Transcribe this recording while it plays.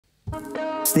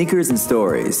Sneakers and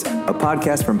Stories, a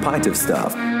podcast from Pint of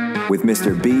Stuff with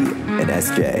Mr. B and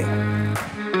SJ.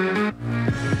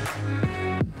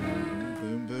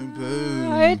 Boom, boom,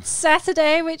 boom. It's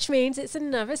Saturday, which means it's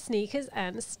another Sneakers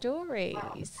and Stories.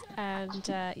 And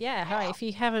hi, if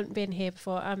you haven't been here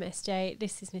before, I'm SJ,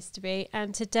 this is Mr. B,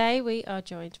 and today we are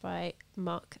joined by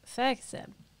Mark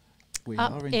Ferguson. We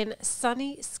up are in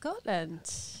sunny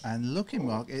Scotland. And looking,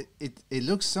 Mark, it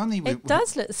looks sunny. It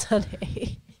does look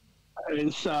sunny.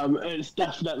 It's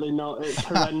definitely not. It's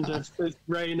horrendous. It's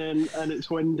raining and it's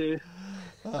windy,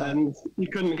 and you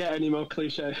couldn't get any more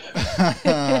cliche.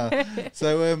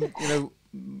 So,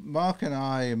 Mark and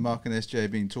SJ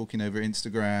have been talking over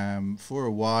Instagram for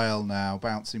a while now,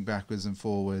 bouncing backwards and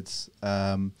forwards,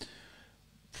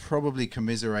 probably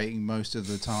commiserating most of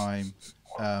the time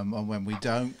on when we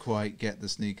don't quite get the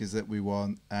sneakers that we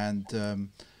want. And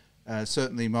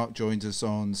certainly Mark joins us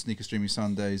on Sneaker Streaming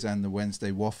Sundays and the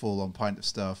Wednesday Waffle on Pint of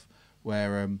Stuff,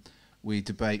 where we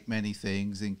debate many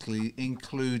things,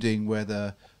 including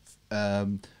whether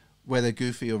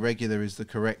goofy or regular is the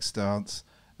correct stance,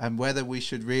 and whether we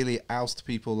should really oust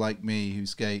people like me who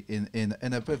skate in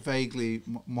a bit vaguely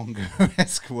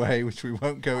Mongo-esque way, which we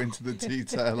won't go into the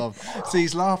detail of. So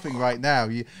he's laughing right now.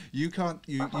 You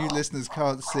listeners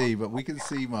can't see, but we can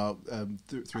see Mark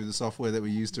through the software that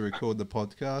we use to record the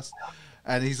podcast,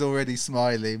 and he's already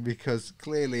smiling because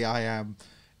clearly I am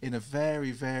in a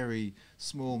very, very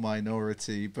small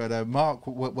minority. But Mark,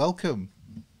 welcome.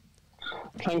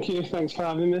 Thank you. Thanks for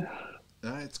having me.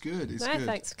 It's good. It's no, good.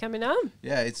 Thanks for coming on.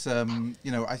 Yeah, it's I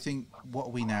think what are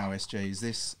we now, SJ? Is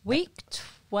this week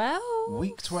 12?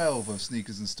 Week 12 of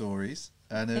Sneakers and Stories.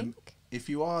 And if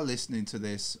you are listening to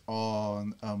this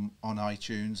on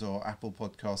iTunes or Apple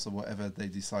Podcasts or whatever they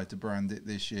decide to brand it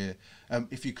this year,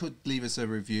 if you could leave us a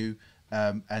review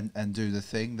and do the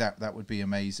thing, that would be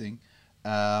amazing.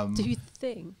 Do the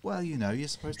thing. Well, you're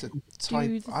supposed to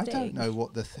type. I don't know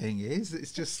what the thing is.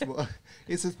 It's just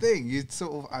it's a thing. You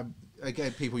sort of.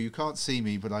 Again, people, you can't see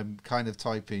me, but I'm kind of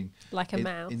typing like a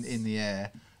mouse in the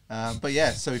air. But yeah,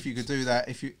 so if you could do that,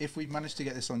 if we manage to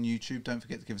get this on YouTube, don't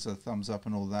forget to give us a thumbs up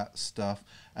and all that stuff,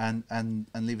 and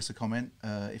leave us a comment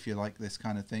if you like this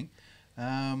kind of thing.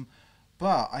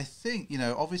 But I think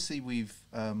obviously we've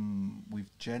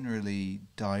generally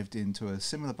dived into a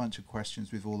similar bunch of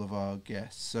questions with all of our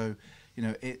guests. So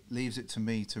it leaves it to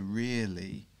me to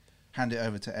really hand it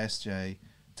over to SJ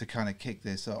to kind of kick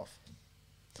this off.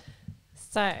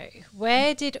 So,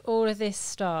 where did all of this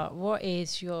start? What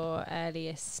is your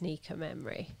earliest sneaker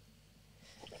memory?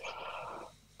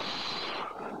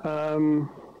 To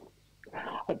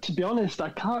be honest,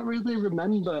 I can't really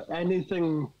remember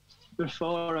anything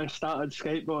before I started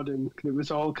skateboarding. It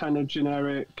was all kind of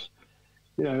generic.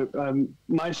 The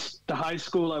high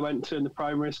school I went to and the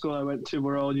primary school I went to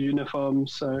were all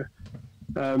uniforms, so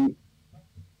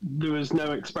there was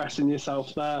no expressing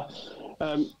yourself there.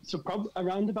 So probably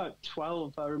around about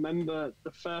 12, I remember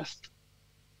the first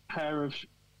pair of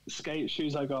skate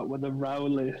shoes I got were the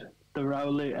Rowley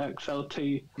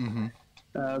XLT. Mm-hmm.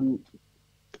 And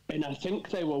I think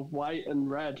they were white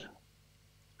and red.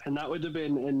 And that would have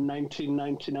been in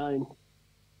 1999.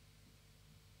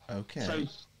 Okay. So,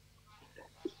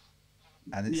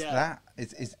 and it's that,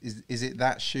 is it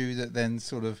that shoe that then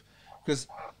sort of, because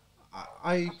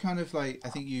I kind of I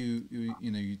think you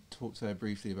talked there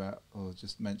briefly about, or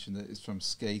just mentioned that it's from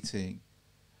skating.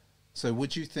 So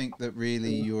would you think that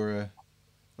really you're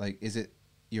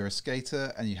you're a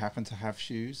skater and you happen to have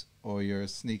shoes, or you're a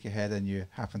sneakerhead and you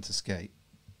happen to skate?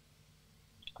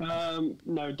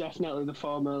 No, definitely the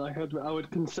former. I would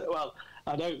consider. Well,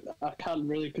 I can't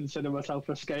really consider myself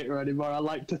a skater anymore. I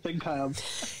like to think I am.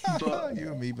 But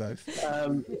you and me both.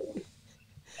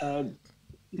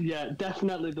 Yeah,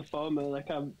 definitely the former.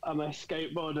 I'm a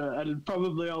skateboarder and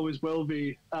probably always will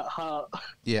be at heart.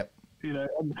 Yep.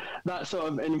 And that sort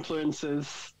of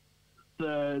influences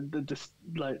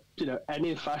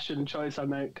any fashion choice I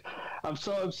make. I've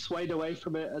sort of swayed away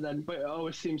from it, but it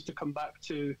always seems to come back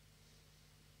to,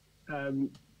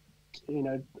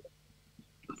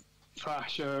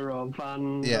 Thrasher or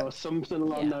Vans or something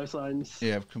along those lines.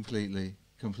 Yeah, completely.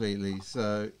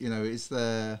 So it's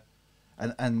there.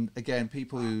 And again,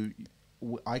 people who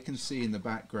I can see in the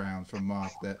background from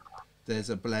Mark that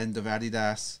there's a blend of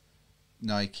Adidas,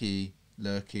 Nike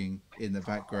lurking in the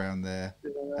background there.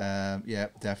 Yeah,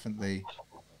 definitely.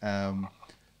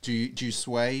 Do you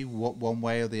sway one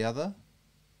way or the other?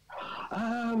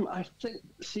 I think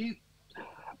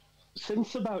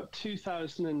since about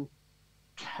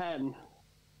 2010,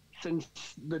 since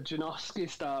the Janoski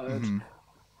started,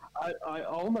 I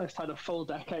almost had a full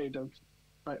decade of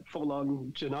like full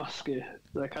on Janoski.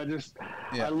 Like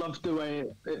Yeah. I loved the way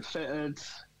it fitted.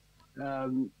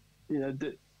 You know,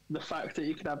 the fact that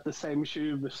you could have the same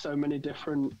shoe with so many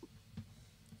different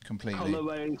Completely.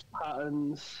 colorways,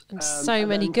 patterns, And so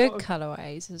many then good sort of-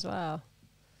 colourways as well.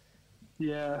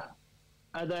 Yeah,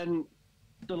 and then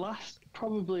the last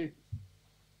probably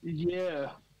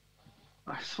year,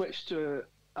 I switched to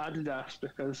Adidas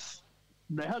because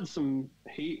they had some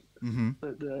heat.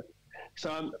 Mm-hmm.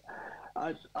 So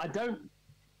I don't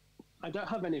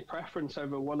have any preference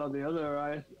over one or the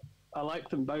other. I like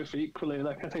them both equally.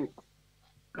 Like I think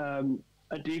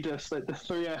Adidas, like the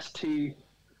 3ST,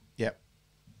 Yep.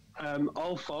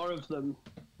 all four of them,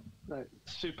 like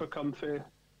super comfy.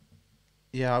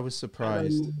 Yeah, I was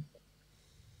surprised.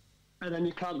 And then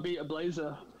you can't beat a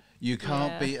Blazer. You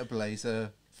can't Yeah. beat a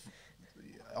Blazer.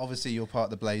 Obviously, you're part of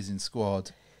the Blazing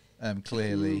squad,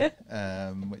 clearly,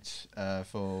 which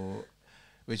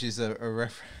is a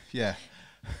yeah.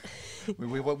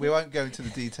 we won't go into the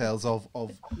details of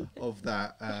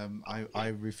that. I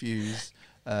refuse.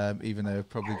 Even though I've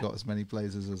probably got as many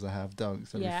Blazers as I have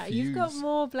Dunks. I refuse. You've got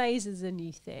more Blazers than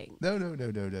you think. No.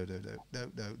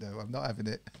 I'm not having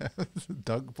it.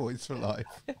 Dunk boys for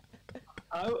life.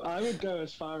 I would go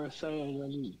as far as saying,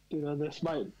 and you know, this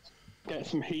might get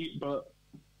some heat, but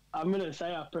I'm going to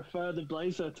say I prefer the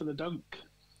Blazer to the Dunk.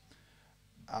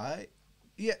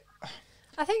 Yeah.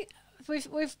 I think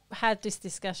we've had this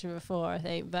discussion before, I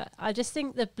think, but I just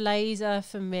think the Blazer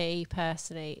for me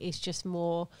personally is just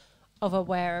more of a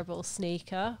wearable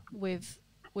sneaker with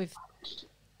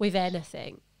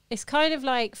anything. It's kind of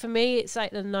like, for me, it's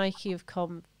like the Nike of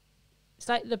it's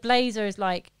like the Blazer is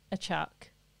like a Chuck.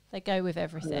 They go with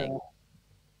everything.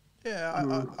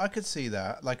 Yeah, I could see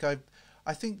that. Like I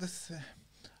think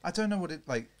I don't know what it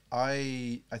like.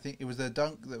 I think it was the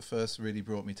Dunk that first really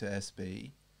brought me to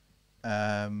SB,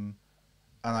 and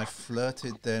I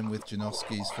flirted then with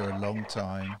Janoskis for a long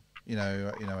time.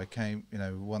 I came.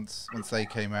 Once they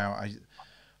came out,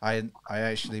 I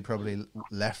actually probably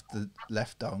left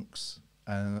Dunks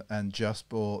and just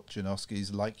bought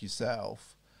Janoskis like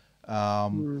yourself.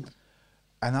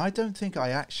 And I don't think I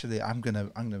actually. I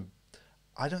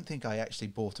don't think I actually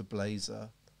bought a Blazer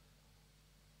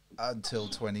until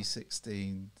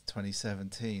 2016,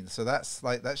 2017. So that's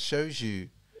like, that shows you.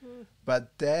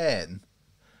 But then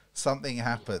something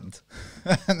happened,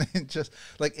 and it just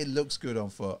like, it looks good on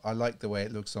foot. I like the way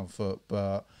it looks on foot,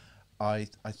 but I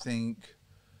think,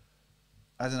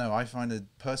 I don't know. I find a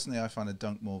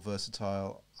Dunk more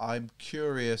versatile. I'm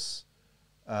curious.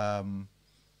 I'm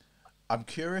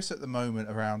curious at the moment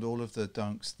around all of the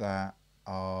Dunks that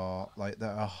are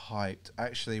hyped.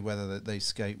 Actually, whether they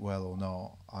skate well or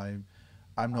not, I'm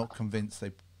not convinced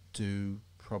they do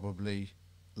probably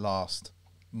last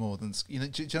more than, do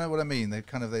you know what I mean? They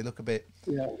look a bit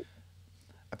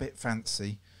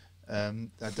fancy. I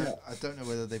don't know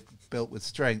whether they're built with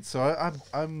strength. So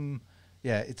I'm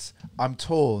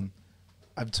torn.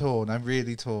 I'm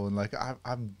really torn. Like I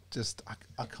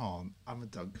can't. I'm a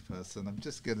Dunk person. I'm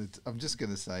just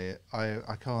gonna say it.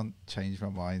 I can't change my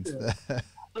mind there.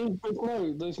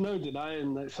 There's no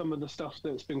denying that some of the stuff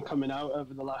that's been coming out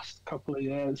over the last couple of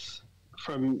years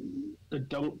from the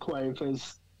Dunk wave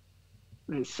is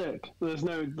sick. There's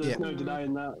no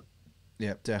denying that.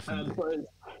 Yeah, definitely.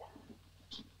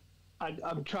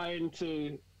 I'm trying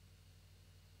to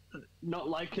not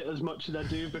like it as much as I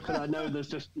do, because I know there's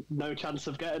just no chance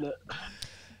of getting it.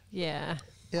 Yeah.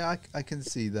 Yeah, I can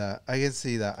see that. I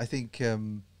think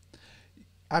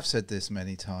I've said this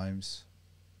many times.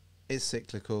 It's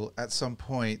cyclical. At some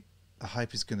point, the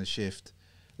hype is going to shift.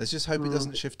 Let's just hope it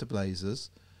doesn't shift to Blazers.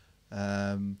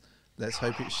 Let's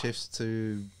hope it shifts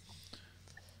to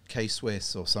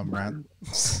K-Swiss or some rant.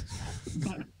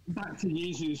 Back to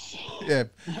Yeezys.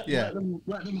 Yeah.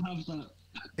 Let them have that.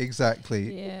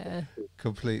 Exactly. Yeah.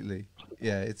 Completely.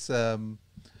 Yeah. It's kind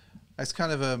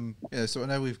of so I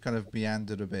know we've kind of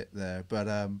meandered a bit there,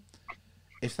 but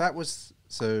if that was,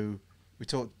 so we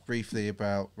talked briefly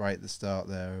about right at the start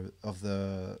there of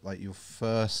the, like, your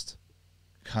first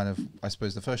kind of, I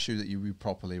suppose, the first shoe that you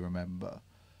properly remember.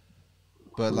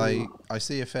 But like, I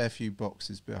see a fair few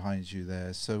boxes behind you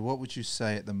there. So what would you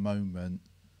say at the moment?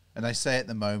 And I say at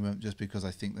the moment just because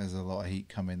I think there's a lot of heat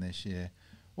coming this year.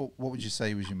 What would you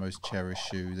say was your most cherished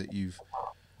shoe that you've,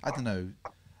 I don't know,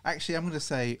 actually I'm going to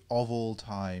say of all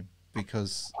time,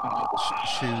 because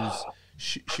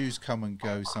shoes come and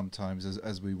go sometimes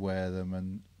as we wear them,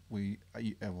 and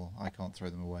I can't throw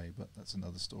them away, but that's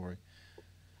another story.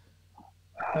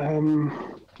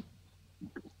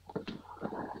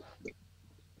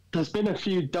 There's been a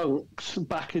few Dunks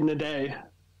back in the day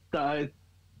that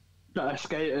that I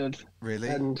skated Really?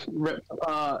 and ripped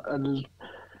apart, and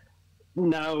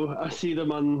now I see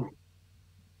them on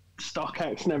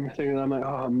StockX and everything, and I'm like,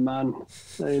 oh man,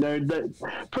 you know,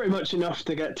 pretty much enough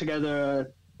to get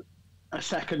together a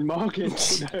second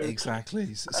mortgage. You know?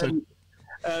 Exactly. So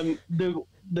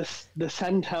the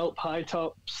Send Help high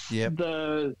tops, Yep.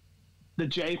 the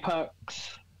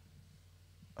J-Packs,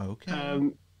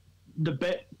 okay. the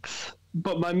Bics,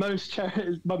 but my most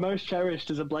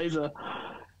cherished is a blazer.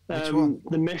 Which one?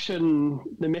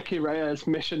 The Mickey Reyes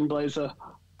Mission Blazer.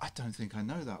 I don't think I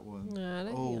know that one. No, I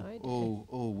don't think I do.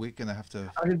 We're gonna have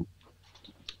to.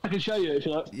 I can show you if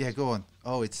you like. Yeah, go on.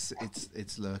 Oh, it's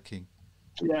lurking.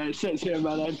 Yeah, it sits here in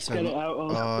my head. So- Get it out.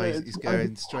 oh, he's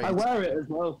going straight I into- wear it as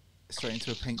well. Straight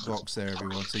into a pink box there,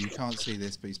 everyone. So you can't see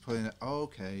this, but he's pulling it. Oh,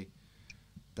 okay,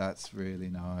 that's really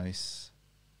nice.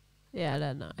 Yeah,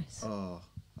 they're nice. Oh,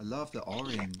 I love the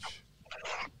orange.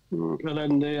 And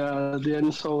then the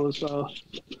insole as well.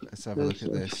 Let's have a look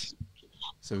at this.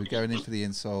 So we're going in for the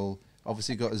insole.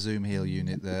 Obviously got a zoom heel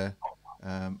unit there.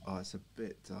 Oh, it's a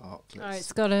bit dark. Oh,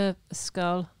 it's got a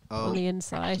skull on the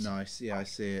inside. Nice. Yeah, I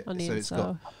see it. On the So it's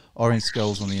got insole. orange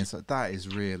skulls on the inside. That is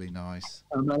really nice.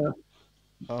 And,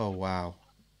 Oh, wow.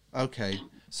 Okay.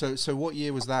 So what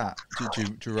year was that? Do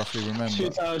you roughly remember?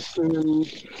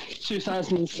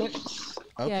 2006.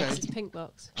 Okay. Yeah, 'cause it's a pink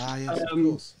box. Ah, yes, of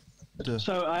course. Duh.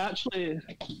 So I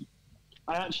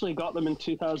actually got them in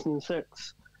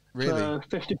 2006 Really? for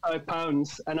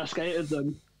 £55, and I skated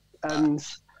them, and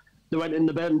they went in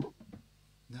the bin.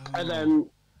 No. And then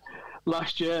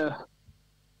last year,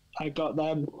 I got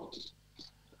them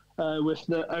with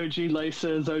the OG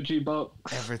laces, OG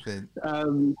box, Everything.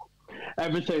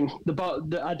 everything.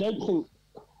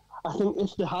 I think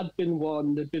if they had been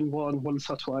worn, they'd been worn once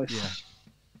or twice. Yeah.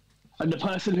 And the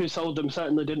person who sold them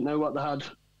certainly didn't know what they had.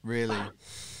 Really?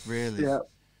 Really? Yeah.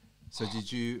 So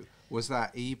was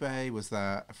that eBay? Was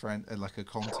that a friend, like a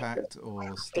contact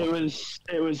or stuff?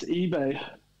 It was eBay,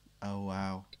 Oh,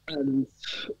 wow. and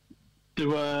they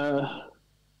were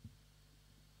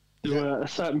a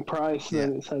certain price.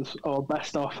 Then it says, "Oh,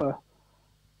 best offer."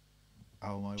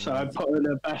 Oh, my So I word. put in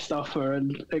a best offer,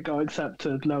 and it got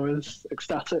accepted. And I was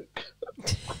ecstatic.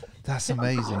 That's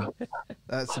amazing.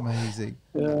 That's amazing.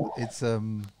 Yeah. It's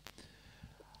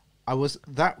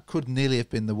that could nearly have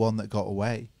been the one that got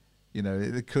away. You know,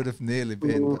 it could have nearly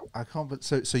been. I can't. But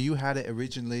so you had it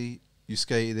originally. You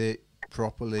skated it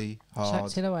properly, hard,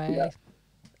 Chucked it away. Yeah.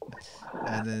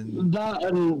 and then That,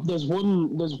 and there's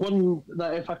one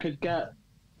that if I could get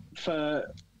for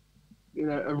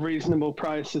a reasonable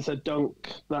price is a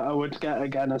dunk that I would get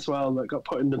again as well that got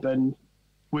put in the bin,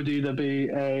 would either be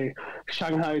a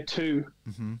Shanghai 2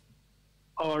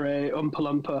 or a Oompa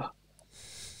Loompa.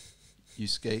 you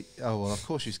skate. Oh well, of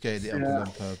course you skated it up Yeah. a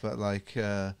lumper, but like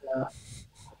the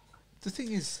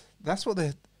thing is, that's what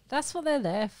they're. That's what they're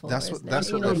there for. That's what isn't that's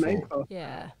it? what You know? they're made for. for.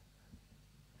 Yeah.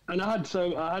 And I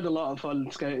had a lot of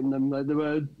fun skating them. Like they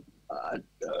were.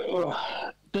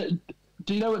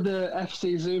 Do you know what the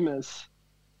FC Zoom is?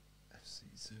 FC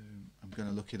Zoom. I'm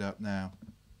gonna look it up now.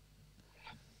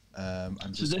 I'm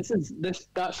So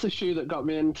just. that's the shoe that got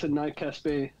me into Nike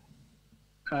SB,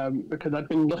 because I'd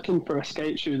been looking for a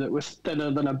skate shoe that was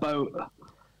thinner than a boat.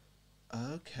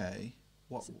 Okay.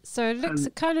 What? So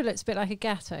it kind of looks a bit like a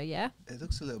Gatto, yeah? It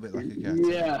looks a little bit like a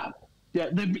Gator. Yeah.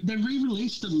 They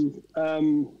re-released them.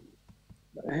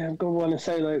 I'm gonna want to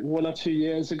say like 1 or 2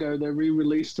 years ago. They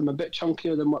re-released them a bit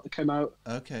chunkier than what they came out.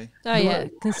 Okay. Oh, yeah.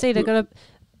 You can see they've got a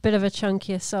bit of a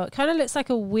chunkier sole. It kind of looks like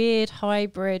a weird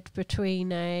hybrid between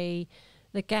the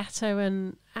Gatto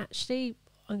and actually,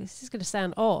 this is going to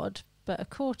sound odd, but a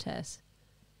Cortez.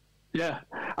 Yeah,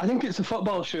 I think it's a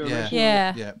football shoe. Yeah. Originally.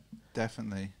 Yeah. Yeah.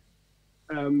 Definitely.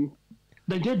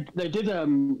 They did.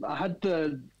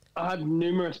 I had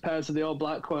numerous pairs of the all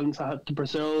black ones. I had the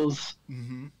Brazils.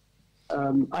 Mm-hmm.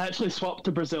 I actually swapped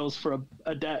the Brazils for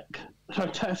a deck.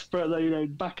 I'm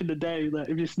desperate, back in the day, like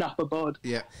if you snap a board,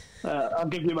 Yeah. I'll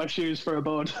give you my shoes for a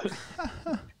board.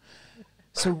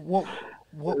 So what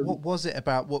was it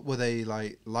about? What were they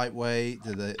like? Lightweight?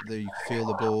 Do you feel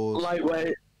the board?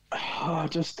 Lightweight,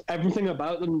 just everything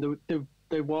about them.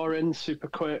 They wore in super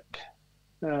quick.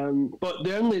 But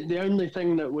the only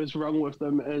thing that was wrong with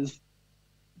them is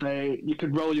you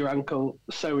could roll your ankle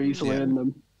so easily in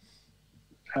them.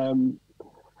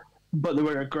 But they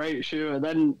were a great shoe, and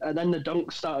then the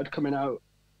dunks started coming out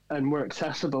and were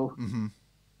accessible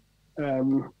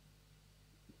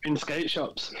in skate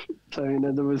shops. So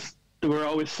they were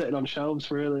always sitting on shelves.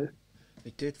 Really,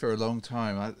 It did for a long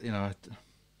time. I'm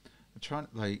trying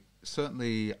like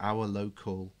certainly our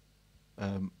local,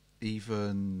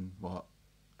 even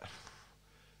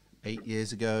 8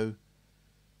 years ago,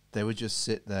 they would just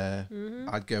sit there.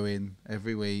 I'd go in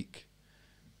every week.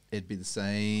 It'd be the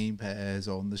same pairs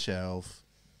on the shelf.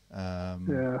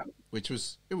 Which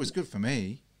was good for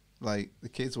me. Like, the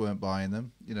kids weren't buying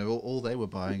them. You know, all they were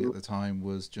buying at the time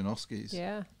was Janoskis.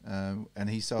 Yeah. And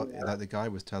he saw, like, the guy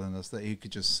was telling us that he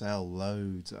could just sell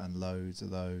loads and loads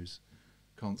of those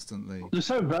constantly. They're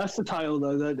so versatile,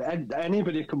 though, that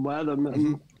anybody can wear them.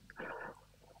 And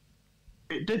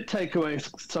it did take away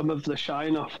some of the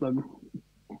shine off them.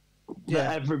 Yeah.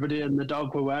 That everybody and the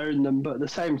dog were wearing them, but at the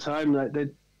same time, like, they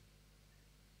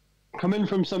coming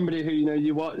from somebody who, you know,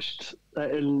 you watched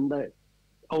in like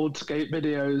old skate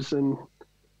videos, and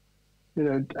you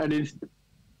know, and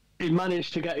he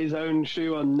managed to get his own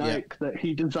shoe on Nike that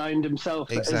he designed himself.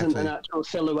 That isn't an actual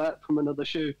silhouette from another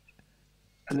shoe,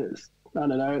 and it's, I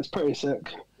don't know, it's pretty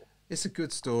sick. It's a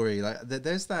good story. Like,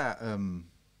 there's that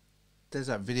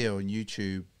video on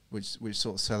YouTube which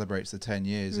sort of celebrates the 10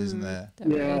 years, isn't there?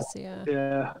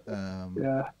 Yeah.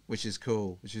 Which is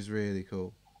cool, which is really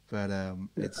cool. But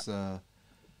it's and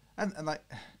like,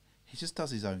 he just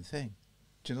does his own thing.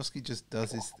 Janoski just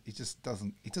does he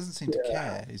doesn't seem to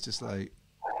care. He's just like,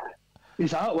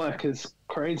 his artwork is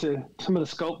crazy. Some of the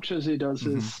sculptures he does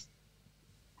is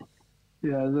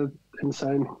they're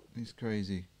insane. He's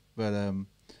crazy. But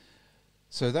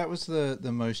so that was the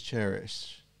most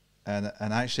cherished, and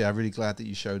actually I'm really glad that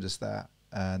you showed us that,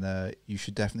 and you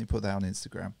should definitely put that on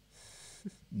Instagram.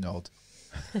 Nod.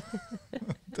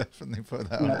 Definitely put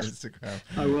that on Instagram.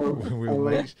 I will.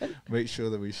 We'll make sure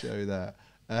that we show that.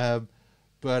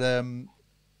 But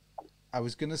I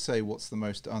was going to say, what's the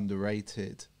most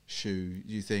underrated shoe,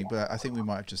 you think? But I think we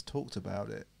might have just talked about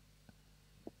it.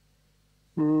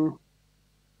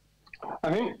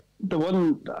 I think the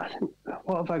one,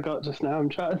 what have I got just now? I'm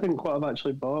trying to think what I've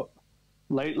actually bought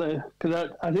lately. Because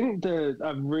I think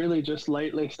I've really just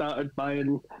lately started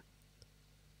buying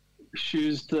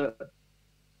shoes that,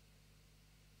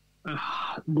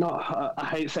 I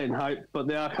hate saying hype, but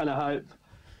they are kind of hype.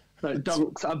 Like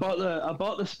dunks. I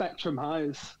bought the Spectrum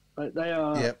highs. Like, they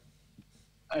are. Yep.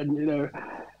 And you know,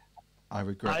 I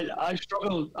regret. I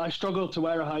struggle to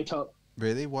wear a high top.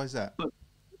 Really? Why is that? But,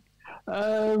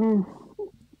 I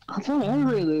don't know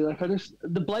really. Like,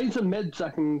 the Blazer mids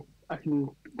I can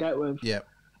get with. Yep.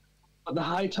 But the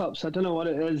high tops, I don't know what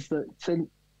it is that.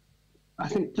 I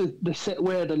think they sit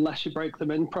weird unless you break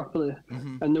them in properly.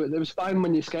 And it was fine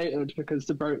when you skated because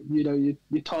they broke. You know, you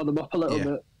tore them up a little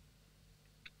bit.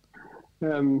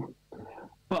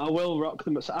 But I will rock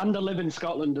them. And I live in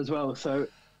Scotland as well, so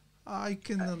I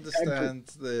can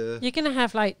understand You're going to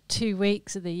have like 2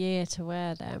 weeks of the year to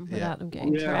wear them without them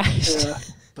getting trashed. Yeah.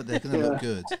 But they're going to look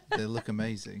good. They look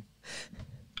amazing.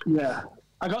 Yeah,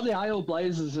 I got the Isle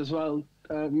Blazers as well.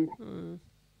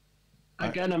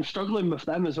 Again, I'm struggling with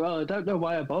them as well. I don't know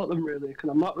why I bought them really, because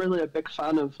I'm not really a big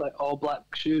fan of like all black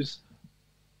shoes.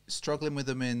 Struggling with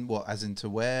them in what, as in to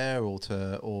wear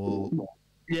or?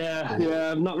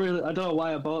 Yeah. I'm not really. I don't know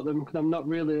why I bought them, because I'm not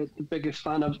really the biggest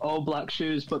fan of all black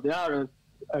shoes, but they are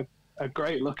a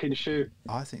great looking shoe.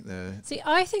 I think they're. See,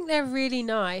 I think they're really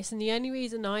nice, and the only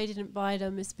reason I didn't buy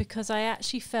them is because I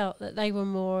actually felt that they were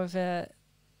more of a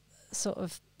sort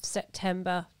of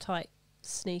September type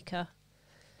sneaker.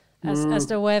 As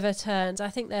the weather turns, I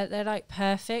think they're like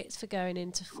perfect for going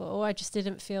into fall. I just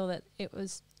didn't feel that it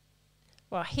was.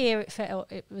 Well, here it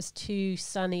felt it was too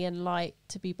sunny and light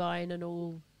to be buying an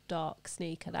all dark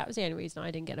sneaker. That was the only reason I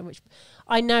didn't get them, which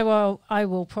I know I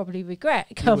will probably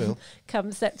regret come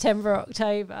September,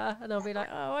 October, and I'll be like,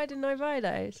 oh, why didn't I buy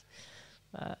those?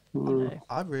 But you know.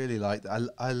 I really like.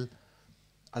 I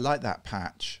like that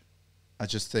patch. I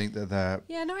just think that they're.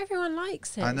 Yeah, not everyone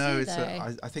likes it. I know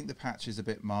I think the patch is a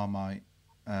bit Marmite.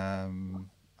 I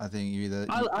think you either.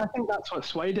 I think that's what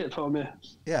swayed it for me.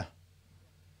 Yeah.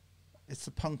 It's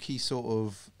a punky sort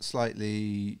of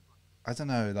slightly. I don't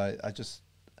know. Like,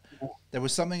 there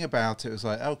was something about it. It was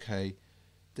like, okay,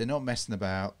 they're not messing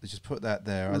about. They just put that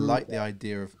there. I like the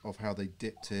idea of how they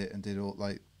dipped it and did all,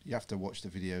 like, you have to watch the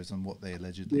videos on what they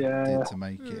allegedly did to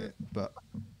make it. But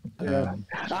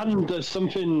and there's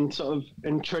something sort of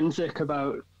intrinsic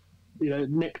about, you know,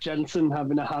 Nick Jensen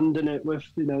having a hand in it with,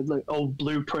 you know, like old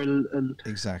Blueprint and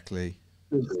exactly.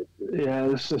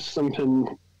 There's just something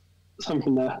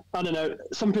there. I don't know.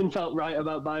 Something felt right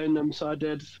about buying them, so I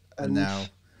did. And now,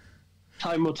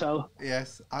 time will tell.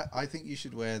 Yes, I think you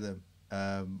should wear them.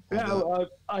 I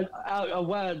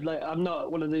wear, like, I'm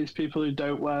not one of these people who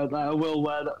don't wear. Like, I will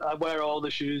wear. I wear all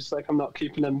the shoes. Like, I'm not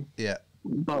keeping them.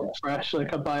 Box fresh.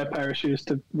 Like, I buy a pair of shoes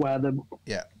to wear them.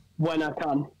 When I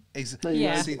can. See,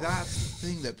 that's the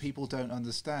thing that people don't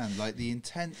understand. Like, the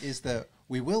intent is that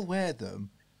we will wear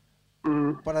them,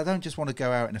 but I don't just want to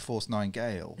go out in a force 9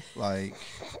 gale like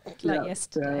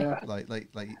yesterday. like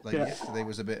yesterday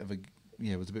was a bit of a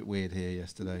it was a bit weird here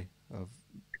yesterday.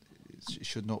 It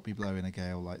should not be blowing a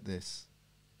gale like this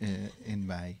in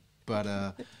May.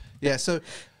 But so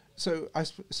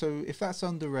if that's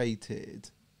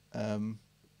underrated,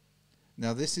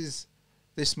 now this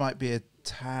might be a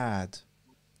tad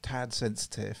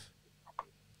sensitive.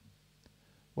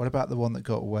 What about the one that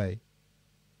got away?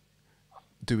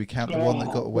 Do we count the one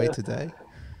that got away today?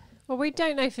 Well, we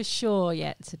don't know for sure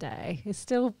yet today.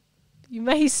 You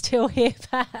may still hear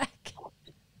back.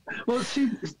 Well, see,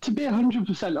 to be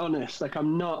 100% honest, like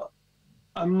I'm not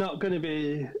going to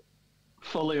be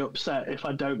fully upset if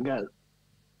I don't get,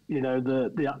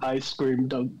 the ice cream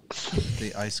dunks.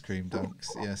 The ice cream dunks,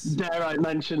 yes. Dare I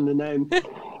mention the name?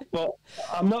 But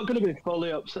I'm not going to be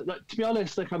fully upset. Like, to be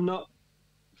honest, like I'm not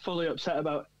fully upset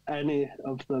about any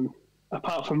of them,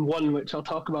 apart from one which I'll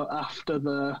talk about after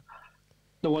the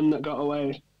one that got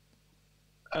away.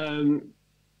 The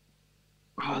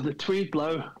tweed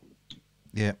blow.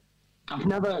 Yeah. I've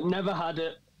never had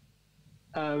it.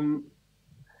 I've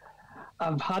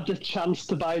had the chance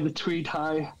to buy the tweed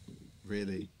high.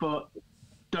 Really? But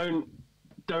don't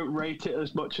rate it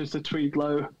as much as the tweed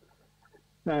low.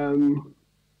 I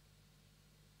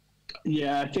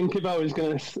think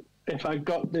if I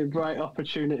got the right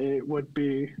opportunity, it would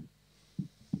be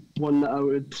one that I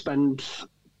would spend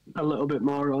a little bit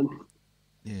more on.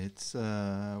 Yeah, it's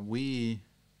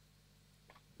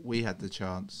we had the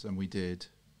chance and we did.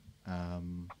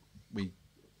 We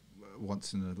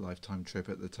once in a lifetime trip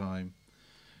at the time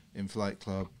in Flight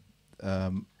Club.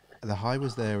 The high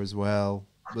was there as well,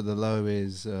 but the low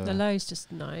is the low's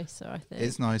just nicer, I think.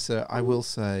 It's nicer. I will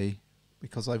say,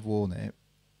 because I've worn it,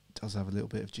 it does have a little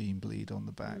bit of jean bleed on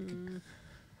the back,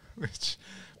 which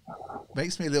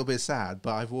makes me a little bit sad,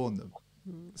 but I've worn them.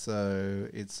 So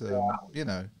it's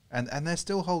and they're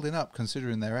still holding up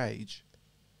considering their age.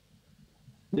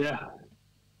 Yeah,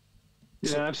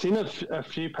 I've seen a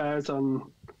few pairs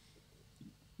on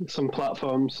some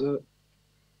platforms that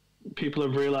people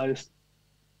have realised,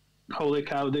 holy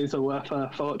cow, these are worth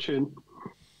a fortune.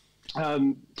 A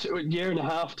year and a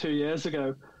half, 2 years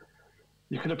ago,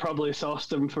 you could have probably sourced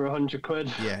them for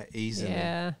 £100. Yeah, easily.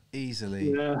 Yeah.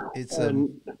 Easily. Yeah. It's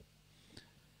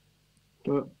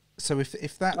but so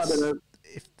if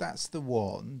that's the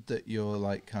one that you're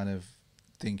like kind of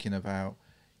thinking about,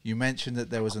 you mentioned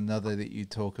that there was another that you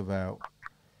talk about.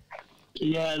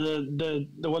 Yeah, the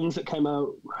ones that came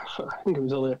out, I think it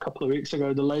was only a couple of weeks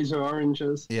ago, the laser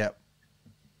oranges. Yeah.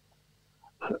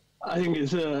 I think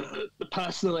it's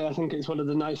personally, I think it's one of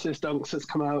the nicest dunks that's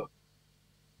come out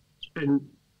in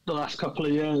the last couple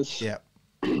of years. Yeah.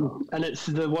 And it's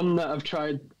the one that I've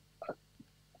tried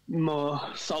more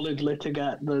solidly to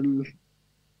get than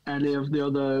any of the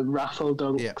other raffle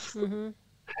dunks. Yeah. Mm-hmm.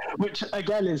 Which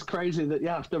again is crazy that you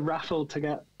have to raffle to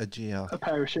get a GL, a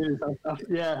pair of shoes.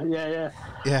 Yeah.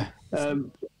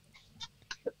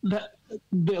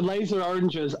 The laser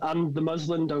oranges and the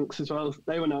muslin dunks as well.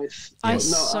 They were nice. I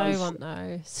want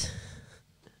those.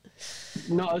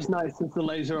 Not as nice as the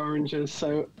laser oranges.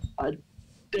 So I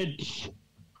did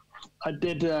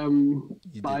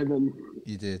buy them.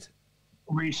 You did.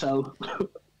 Resell,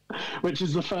 which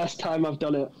is the first time I've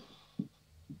done it.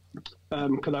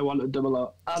 Because I wanted them a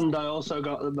lot, and I also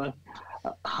got them a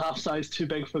half size too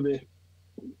big for me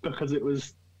because it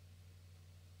was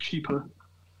cheaper.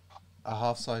 A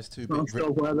half size too big. I'll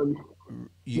still wear them.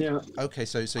 Yeah. Okay,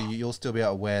 so you'll still be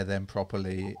able to wear them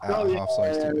properly at half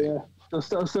size too big. Yeah. I'll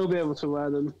still be able to wear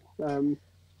them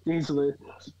easily,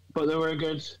 but they were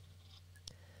good.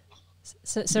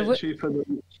 So cheaper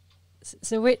than.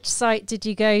 So which site did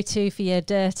you go to for your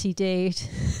dirty deed?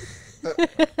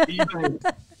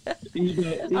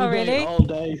 eBay oh, really? All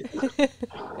day.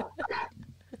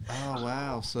 Oh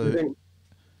wow! So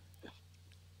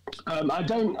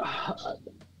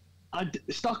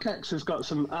StockX has got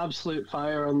some absolute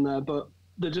fire on there, but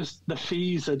the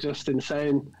fees are just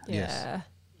insane. Yeah.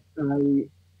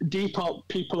 Depop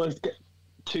people are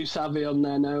too savvy on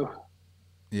there now.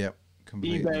 Yep,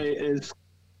 completely. eBay is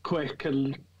quick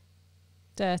and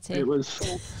dirty. It was,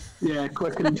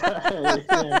 quick and dirty.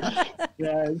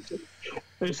 Yeah.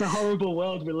 It's a horrible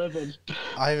world we live in.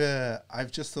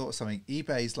 I've just thought of something.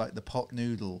 eBay's like the pot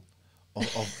noodle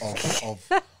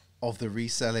of the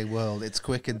reselling world. It's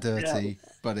quick and dirty,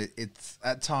 but it's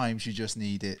at times you just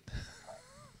need it.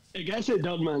 It gets it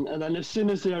done, man. And then as soon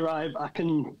as they arrive, I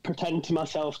can pretend to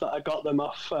myself that I got them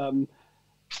off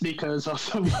sneakers or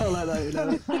something like that. You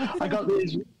know? I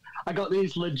got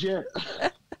these legit.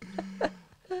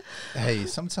 Hey,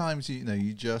 sometimes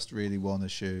you just really want a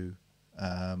shoe.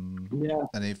 And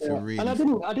if you're really, and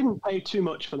I didn't pay too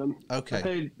much for them. Okay. I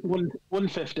paid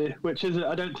 $150, which is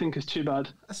I don't think is too bad.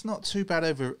 That's not too bad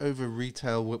over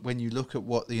retail when you look at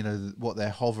what what they're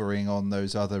hovering on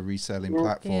those other reselling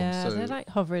platforms. Yeah, so they're like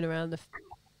hovering around the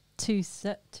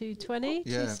 220,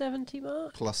 Yeah. 270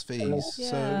 mark. plus fees. Yeah.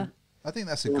 So I think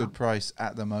that's a good price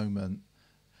at the moment.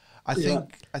 I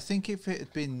think if it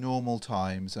had been normal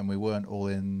times and we weren't all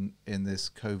in this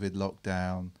COVID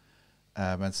lockdown,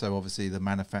 and so obviously the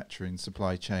manufacturing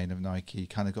supply chain of Nike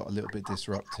kind of got a little bit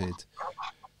disrupted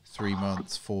 4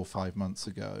 or 5 months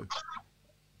ago,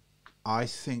 I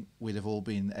think we'd have all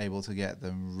been able to get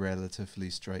them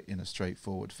relatively in a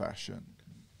straightforward fashion.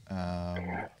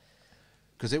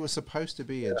 Because it was supposed to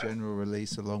be a general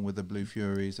release along with the Blue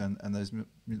Furies and those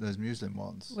muslin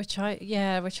ones. Which I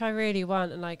really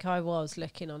want, and like I was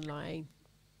looking online.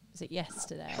 Was it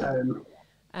yesterday?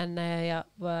 And they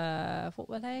were, what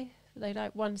were they? Were they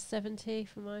like 170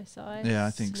 for my size? Yeah,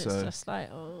 I think and so. It's just like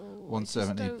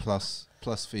 170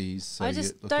 plus fees. So I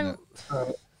just you're don't.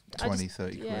 looking at 20,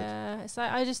 30 quid. Yeah, it's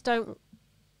like I just don't.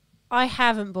 I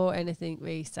haven't bought anything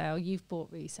resale. You've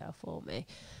bought resale for me.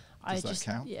 Does that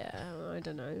count? Yeah, I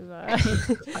don't know.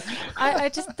 I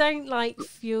just don't like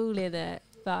fueling it,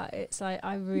 but it's like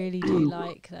I really do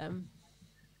like them.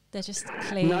 They're just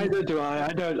clean. Neither do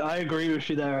I. I agree with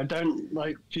you there. I don't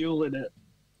like fueling it,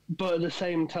 but at the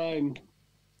same time,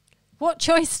 what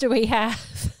choice do we have?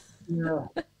 yeah,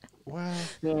 Well,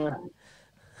 yeah.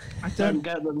 I Don't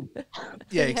get them.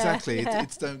 Yeah, exactly. Yeah.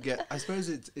 It's don't get. I suppose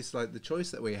it's like the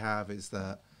choice that we have is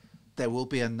that there will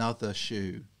be another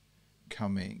shoe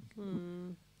coming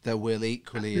that will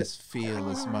equally as feel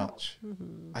as much.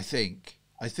 I think.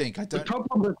 I The don't.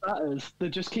 problem with that is they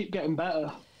just keep getting better,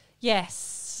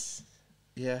 Yes.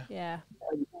 Yeah. Yeah.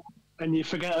 and you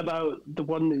forget about the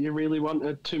one that you really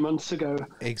wanted 2 months ago.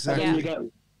 Exactly.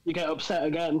 And you get upset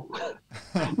again.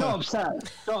 Not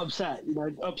upset. You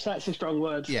know, upset's a strong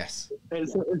word. Yes.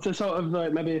 It's a sort of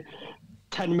like maybe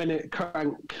 10-minute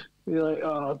crank. You're like,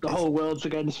 oh, the whole world's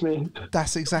against me.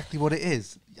 That's exactly what it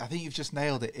is. I think you've just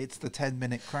nailed it. It's the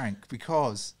 10-minute crank,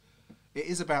 because it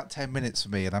is about 10 minutes for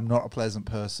me, and I'm not a pleasant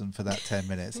person for that 10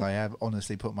 minutes. I have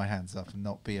honestly put my hands up and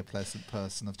not be a pleasant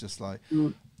person of just like,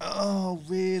 oh,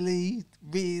 really?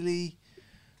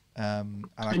 And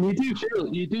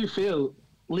you do feel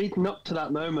leading up to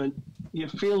that moment, you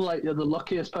feel like you're the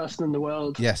luckiest person in the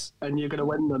world. Yes. And you're going to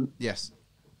win them. Yes.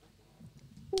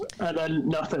 And then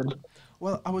nothing.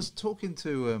 Well, I was talking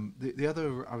to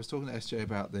I was talking to SJ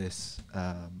about this.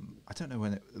 I don't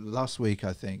know last week,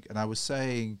 I think, and I was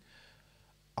saying,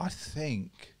 I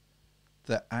think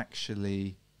that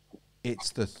actually it's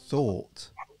the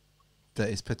thought that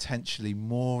is potentially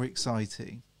more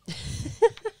exciting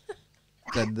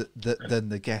than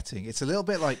the getting. It's a little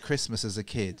bit like Christmas as a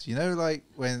kid, you know, like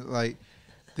when like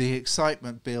the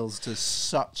excitement builds to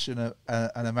such an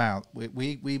amount.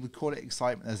 We would call it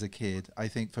excitement as a kid. I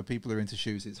think for people who are into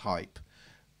shoes, it's hype,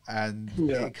 and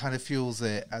it kind of fuels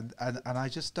it. And I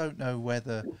just don't know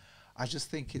whether. I just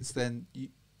think it's then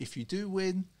if you do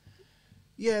win,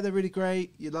 yeah, they're really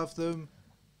great. You love them,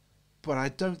 but I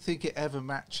don't think it ever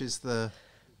matches the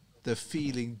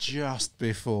feeling just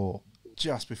before.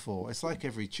 It's like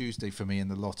every Tuesday for me in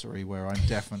the lottery, where I'm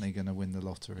definitely going to win the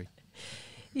lottery.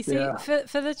 You see,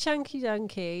 for the Chunky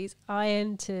Donkeys, I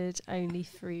entered only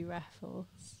 3 raffles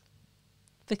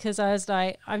because I was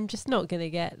like, I'm just not going to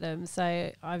get them,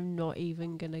 so I'm not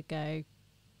even going to go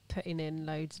putting in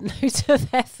loads and loads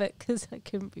of effort because I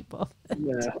couldn't be bothered.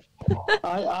 Yeah,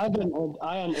 I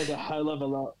entered a hell of a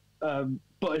lot,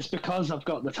 but it's because I've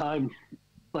got the time.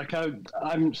 Like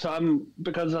I'm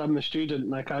because I'm a student.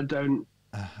 Like I don't.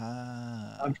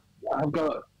 I've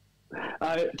got.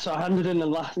 I handed in my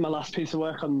last piece of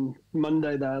work on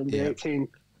Monday there, the 18th,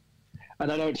 and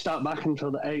I don't start back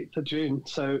until the 8th of June.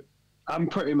 So I'm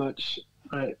pretty much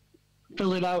like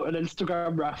filling out an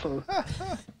Instagram raffle.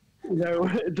 You know,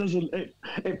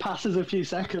 it passes a few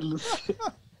seconds,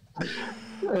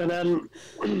 and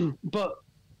then, but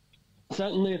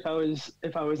certainly if I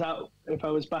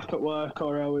was back at work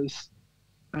or I was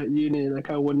at uni, like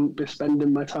I wouldn't be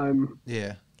spending my time.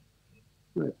 Yeah.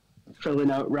 Like,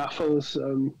 filling out raffles.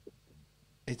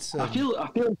 It's. I feel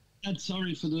dead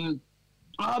sorry for the.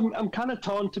 I'm kind of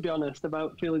torn, to be honest,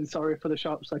 about feeling sorry for the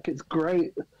shops. Like it's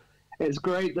great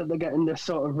that they're getting this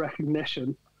sort of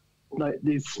recognition, like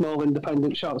these small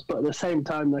independent shops. But at the same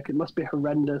time, like it must be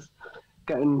horrendous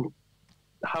getting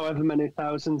however many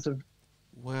thousands of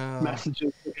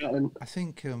messages they're getting. I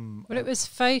think. Well, it was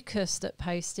Focus that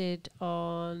posted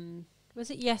on. Was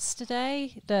it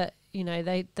yesterday that you know,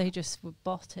 they just were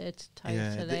botted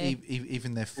totally. Yeah,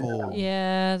 even their form.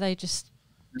 Yeah, they just,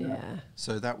 yeah.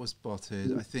 So that was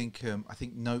botted. I think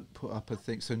Note put up a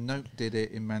thing. So Note did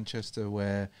it in Manchester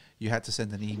where you had to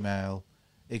send an email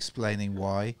explaining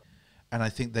why. And I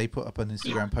think they put up an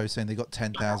Instagram post saying they got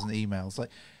 10,000 emails. Like,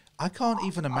 I can't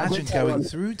even imagine going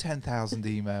through 10,000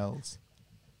 emails.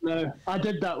 No, I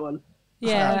did that one.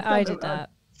 Yeah, I did that.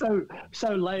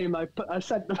 So lame. I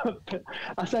sent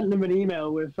them an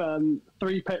email with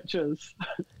 3 pictures.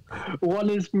 One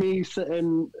is me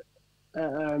sitting,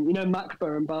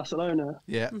 Macba in Barcelona.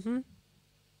 Yeah.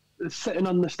 Mm-hmm. Sitting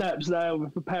on the steps there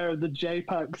with a pair of the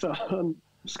J-Packs on,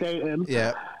 skating.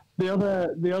 Yeah. The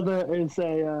other is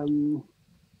a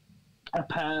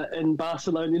pair in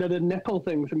Barcelona. You know the nipple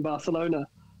things in Barcelona.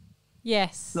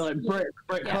 Yes. They're like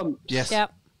brick humps. Yes.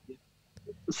 Yep.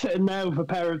 Sitting there with a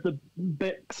pair of the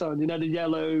Bics on, the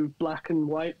yellow, black, and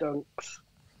white dunks.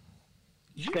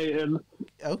 Skating.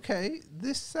 Okay,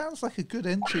 this sounds like a good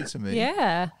entry to me.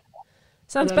 Yeah.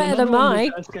 Sounds better than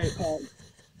mine.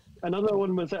 Another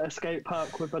one was at a skate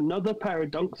park with another pair of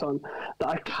dunks on that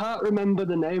I can't remember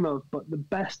the name of, but the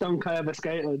best dunk I ever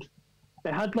skated.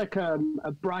 It had like a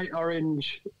bright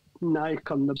orange Nike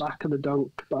on the back of the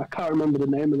dunk, but I can't remember the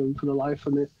name of them for the life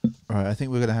of me. All right, I think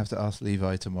we're going to have to ask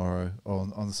Levi tomorrow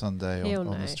on Sunday on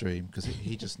the stream, because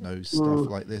he just knows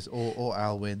stuff like this. Or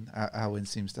Alwyn. Alwyn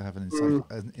seems to have an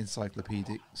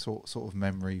encyclopedic sort of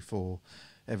memory for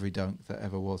every dunk that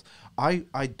ever was. I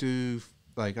do...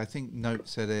 Like, I think Note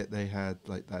said it, they had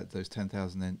like those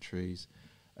 10,000 entries.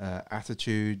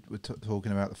 Attitude were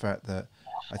talking about the fact that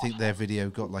I think their video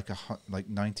got like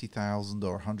 90,000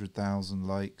 or 100,000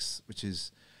 likes, which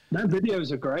is... Their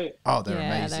videos are great. Oh, they're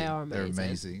amazing. They are amazing. They're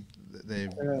amazing.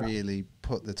 They've really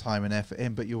put the time and effort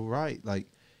in. But you're right, like,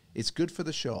 it's good for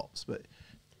the shops. But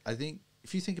I think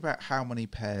if you think about how many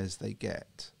pairs they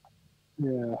get,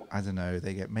 I don't know,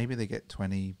 maybe they get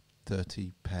 20,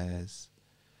 30 pairs.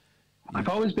 I've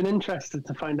always been interested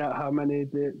to find out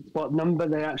what number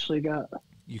they actually get.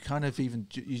 You kind of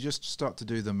you just start to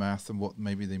do the math and what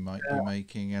maybe they might be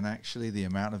making, and actually the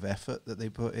amount of effort that they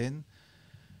put in.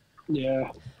 Yeah.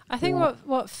 I think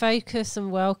what Focus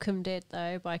and Welcome did,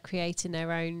 though, by creating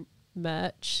their own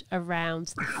merch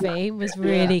around the theme was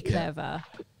really clever.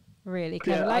 Really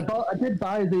clever. Yeah, I did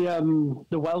buy the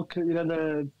Welcome,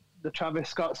 the Travis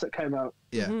Scotts that came out.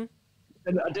 Yeah. Mm-hmm.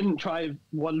 And I didn't try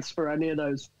once for any of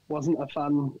those. Wasn't a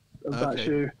fan of that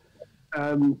shoe.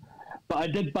 But I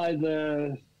did buy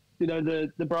they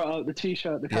brought out the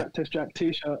T-shirt, the Cactus Jack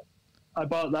T-shirt. I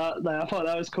bought that. I thought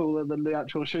that was cooler than the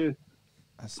actual shoe.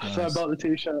 That's nice. So I bought the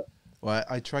T-shirt. Well,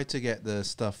 I tried to get the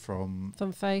stuff from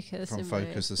Focus, this but morning.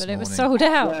 it was sold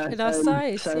out in our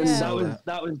size.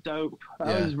 That was dope.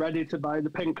 I was ready to buy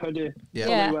the pink hoodie.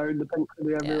 Yeah. Wearing the pink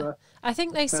hoodie everywhere. I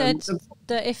think they said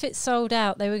that if it sold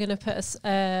out, they were going to put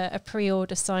a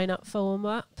pre-order sign-up form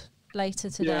up later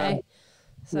today.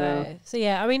 So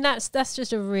I mean that's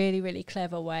just a really, really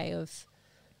clever way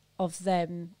of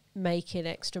them making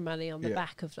extra money on the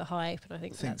back of the hype, and I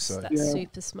think that's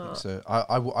super smart. So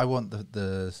I want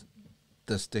the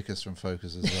stickers from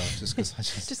Focus as well, just because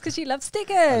just because you love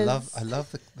stickers. I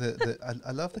love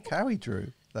the carry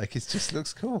Drew. Like, it just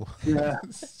looks cool. Yeah,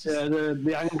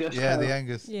 the Angus. Yeah, the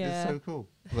Angus. Yeah. It's so cool.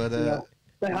 But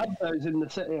they had those in the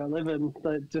city I live in.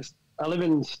 I live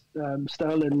in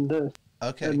Stirling.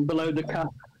 And below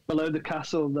the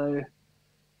castle,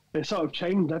 they sort of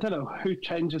changed. I don't know who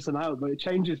changes them out, but it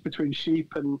changes between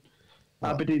sheep and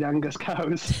Aberdeen Angus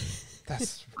cows.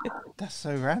 That's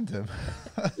so random.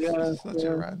 Yeah, such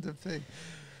a random thing.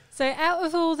 So, out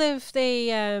of all of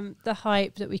the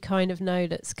hype that we kind of know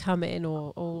that's coming,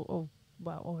 or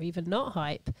even not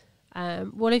hype,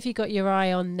 what have you got your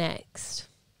eye on next?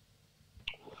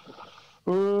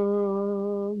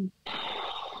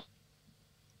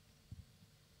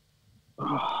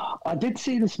 I did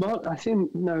see a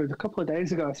couple of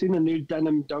days ago. I seen a new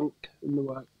denim dunk in the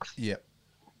works. Yep.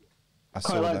 I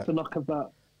quite like the look of that.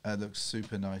 It looks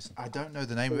super nice. I don't know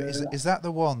the name of it. Is that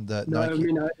the one that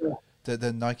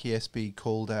the Nike SB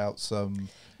called out some?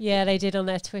 Yeah, they did on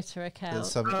their Twitter account.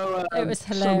 It was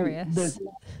hilarious.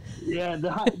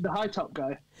 The high top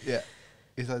guy. Yeah,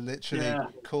 he's literally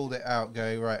called it out,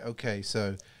 going right. Okay,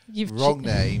 so wrong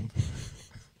name,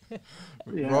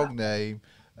 wrong name.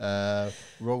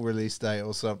 Wrong release date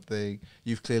or something.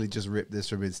 You've clearly just ripped this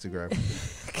from Instagram.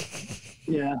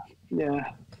 Yeah,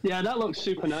 that looks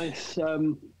super nice.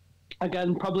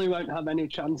 Again, probably won't have any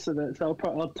chance of it. So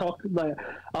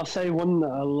I'll say one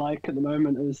that I like at the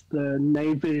moment is the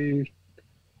navy,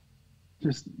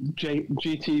 just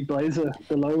GT Blazer,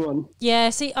 the low one. Yeah,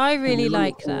 see, I really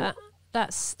like that.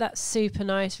 That's super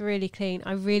nice, really clean.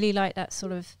 I really like that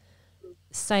sort of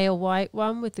sail white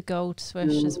one with the gold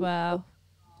swoosh as well.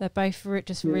 They're both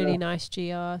just really nice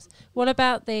GRs. What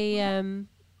about the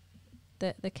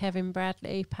Kevin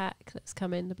Bradley pack that's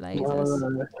come in the Blazers?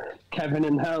 Kevin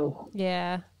in Hell.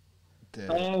 Yeah.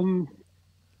 Um,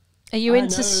 Are you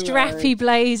into strappy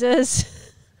Blazers?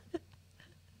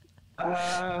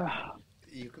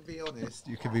 You can be honest.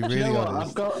 You can be really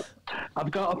honest.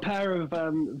 I've got a pair of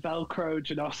Velcro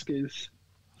Janoskis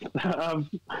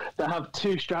that have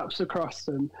 2 straps across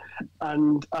them,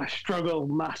 and I struggle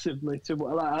massively to.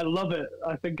 Like, I love it.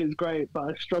 I think it's great, but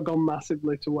I struggle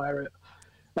massively to wear it.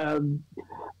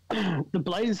 The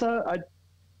Blazer,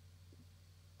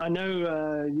 I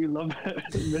know you love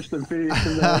it, Mr. B.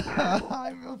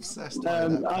 I'm obsessed with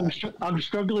that. I'm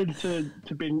struggling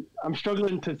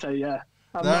to say yeah.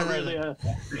 I'm not really a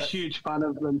huge fan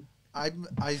of them. I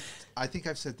think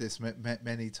I've said this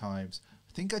many times.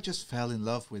 I think I just fell in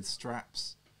love with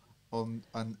straps and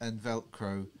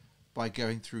Velcro by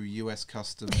going through US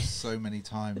customs so many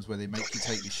times where they make you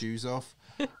take your shoes off,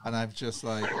 and I'm just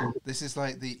like, this is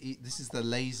the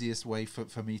laziest way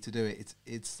for me to do it.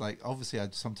 It's like, obviously I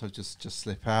sometimes just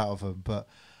slip out of them, but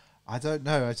I don't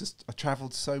know. I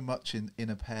travelled so much in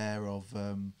a pair of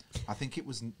I think it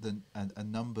was a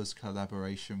Numbers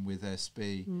collaboration with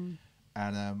SB,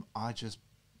 and I just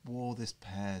wore this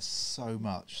pair so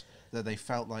much that they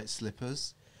felt like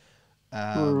slippers.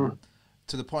 To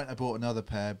the point I bought another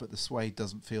pair, but the suede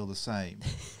doesn't feel the same.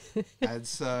 And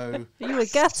so you were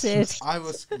gutted. I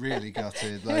was really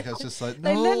gutted. Like, I was just like, no.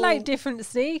 They look like different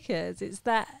sneakers.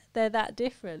 They're that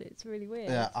different. It's really weird.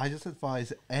 Yeah, I just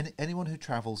advise anyone who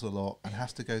travels a lot and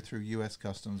has to go through US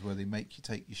customs where they make you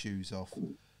take your shoes off.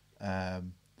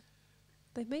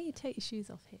 They make you take your shoes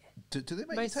off here. Do they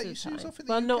make you take your shoes off in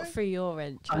the UK? Well, not through your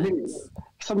entrance. I think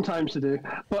sometimes they do.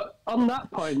 But on that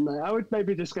point, I would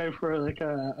maybe just go for like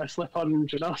a slip-on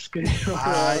Janoski.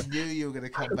 I knew you were going to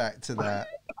come back to that.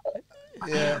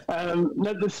 Yeah.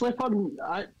 No, the slip-on,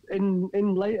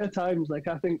 in later times, like,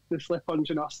 I think the slip-on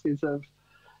Janoskis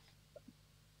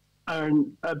are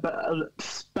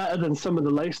better than some of the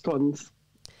laced ones.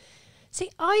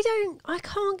 See, I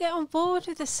can't get on board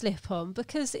with the slip-on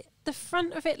because the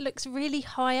front of it looks really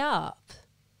high up.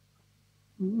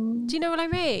 Do you know what I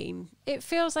mean? It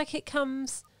feels like it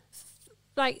comes,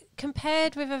 like,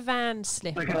 compared with a Van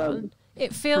slip-on,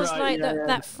 it feels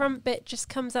that front bit just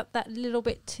comes up that little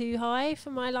bit too high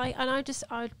for my life, and I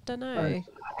don't know.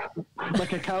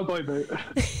 Like a cowboy boot.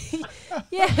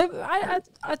 Yeah, I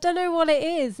don't know what it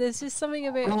is. There's just something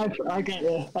a bit. I get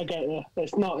you.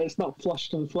 It's not flush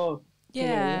to the floor.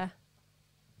 Yeah.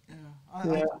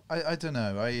 I don't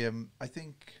know. I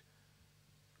think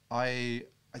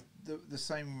the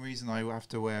same reason I have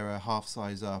to wear a half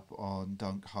size up on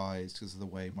Dunk Highs because of the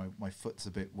way my foot's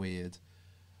a bit weird.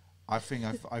 I think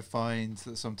I find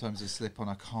that sometimes a slip on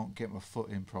I can't get my foot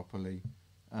in properly.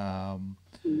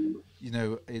 You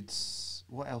know, it's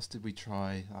what else did we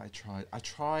try? I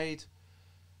tried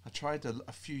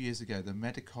a few years ago the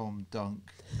Medicom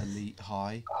Dunk Elite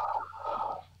High.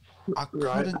 I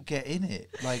couldn't get in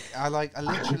it. I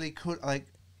literally could. I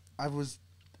was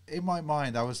in my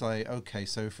mind. I was like, okay,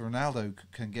 so if Ronaldo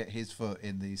can get his foot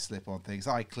in these slip-on things,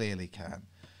 I clearly can.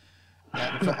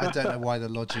 But I don't know why the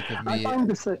logic of me.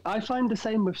 I find the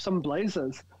same with some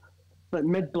blazers, like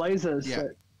mid blazers. Yeah.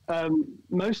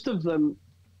 Most of them,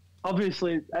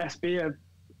 obviously, SB are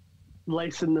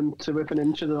lacing them to within an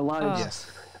inch of their lives.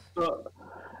 Yes. But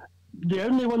the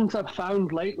only ones I've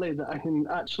found lately that I can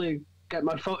actually get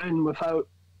my foot in without,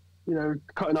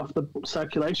 cutting off the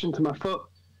circulation to my foot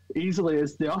easily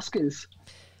is the Oskis.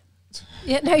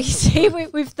 Yeah, no, you see,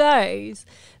 with those,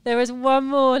 there was one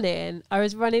morning I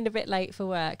was running a bit late for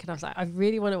work and I was like, I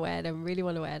really want to wear them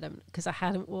because I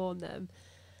hadn't worn them.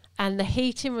 And the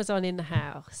heating was on in the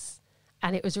house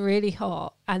and it was really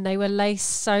hot and they were laced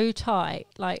so tight.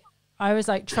 Like, I was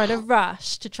like trying to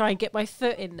rush to try and get my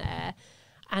foot in there.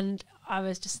 And I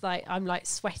was just like, I'm like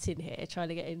sweating here trying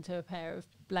to get into a pair of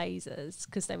blazers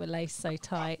because they were laced so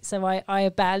tight. So I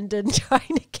abandoned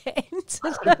trying to get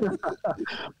into them.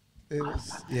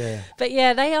 Yeah. But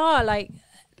yeah, they are like,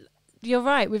 you're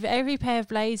right, with every pair of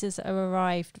blazers that have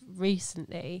arrived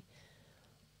recently,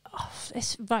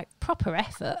 it's like proper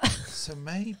effort. So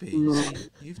maybe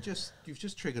you've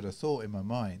just triggered a thought in my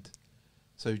mind.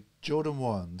 So Jordan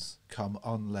 1s come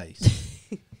unlaced.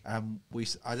 I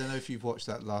don't know if you've watched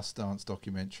that Last Dance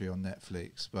documentary on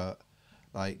Netflix, but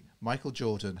like Michael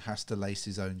Jordan has to lace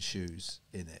his own shoes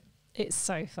in it. It's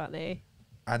so funny.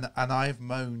 And I've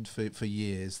moaned for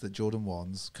years that Jordan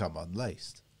 1s come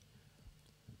unlaced.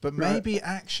 But maybe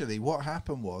actually what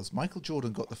happened was Michael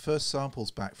Jordan got the first samples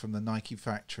back from the Nike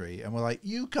factory and we're like,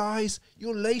 you guys,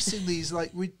 you're lacing these like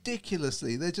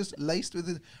ridiculously. They're just laced with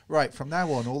it. Right, from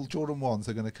now on, all Jordan 1s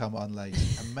are going to come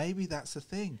unlaced. And maybe that's the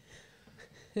thing.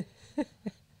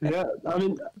 Yeah, I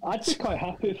mean, I'd be quite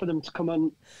happy for them to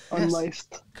come unlaced.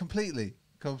 Yes, completely.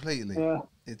 Yeah.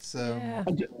 It's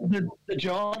the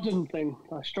Jordan thing,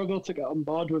 I struggle to get on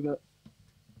board with it.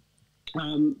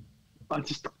 I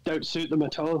just don't suit them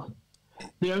at all.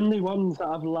 The only ones that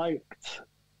I've liked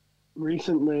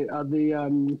recently are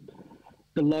the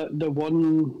low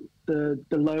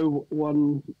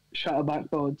one shatter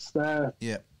backboards. They're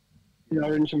the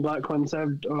orange and black ones.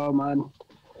 Oh man,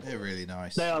 they're really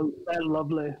nice. They're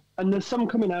lovely, and there's some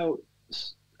coming out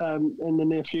in the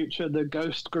near future. The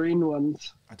ghost green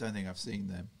ones. I don't think I've seen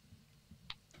them.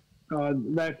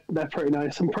 They're pretty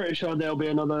nice. I'm pretty sure there'll be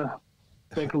another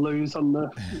big lose on the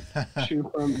shoe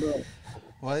front. But.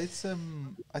 Well, it's I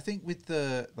think with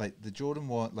the Jordan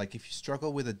 1, like if you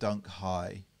struggle with a dunk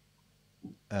high,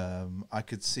 I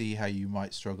could see how you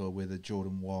might struggle with a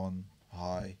Jordan 1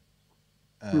 high,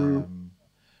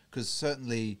 because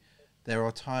certainly there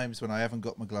are times when I haven't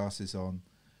got my glasses on,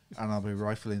 and I'll be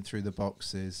rifling through the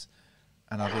boxes,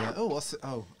 and I'll be like, oh, what's it?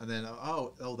 Oh, and then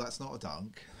oh, that's not a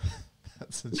dunk.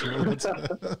 That's a Jordan. Make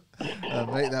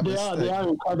that mistake. They are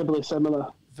incredibly similar.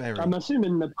 Very. I'm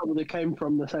assuming they probably came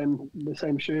from the same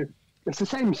shoe. It's the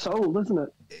same sole, isn't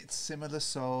it? It's similar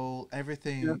sole.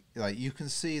 Everything like you can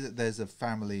see that there's a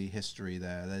family history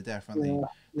there. They definitely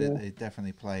they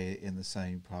definitely play in the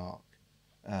same park,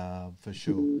 for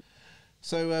sure.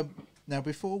 So now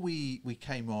before we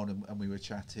came on and we were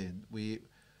chatting, we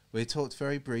talked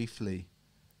very briefly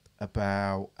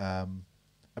about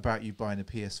you buying a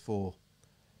PS4.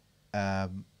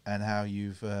 And how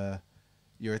you're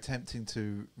attempting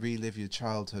to relive your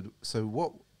childhood.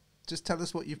 So just tell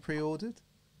us what you've pre-ordered.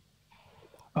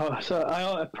 Oh, so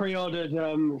I pre-ordered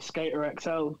Skater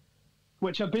XL,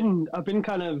 which I've been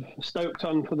kind of stoked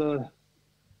on for the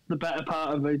better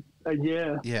part of a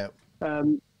year. Yeah.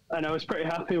 And I was pretty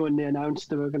happy when they announced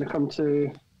they were going to come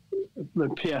to the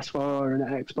PS4 and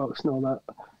Xbox and all that.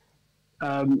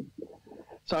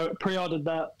 So I pre-ordered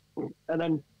that, and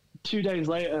then 2 days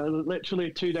later,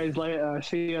 literally 2 days later, I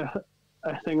see a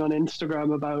thing on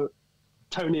Instagram about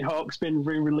Tony Hawk's been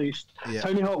re-released. Yeah.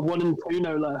 Tony Hawk 1 and 2,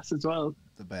 no less, as well.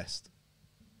 The best.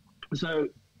 So,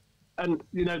 and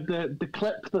you know the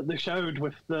clip that they showed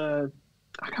with I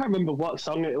can't remember what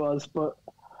song it was, but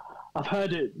I've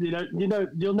heard it.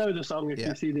 You'll know the song if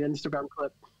you see the Instagram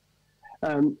clip.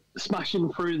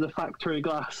 Smashing through the factory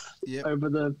glass over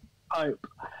the pipe,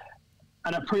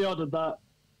 and I pre-ordered that.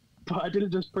 But I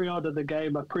didn't just pre-order the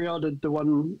game. I pre-ordered the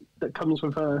one that comes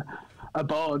with a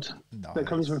board, that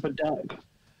comes with a deck.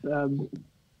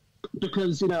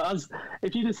 Because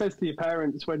if you just said to your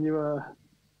parents when you were,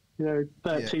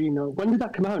 13 or when did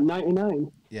that come out?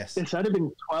 99. Yes. It said it'd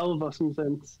been 12 or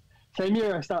something. Same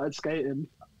year I started skating,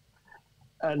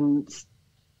 and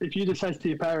if you just said to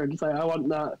your parents, like, I want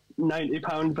that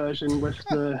 £90 version with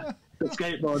the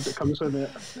skateboard that comes with it.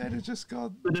 They'd have just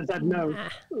gone. But they said no.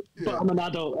 But I'm an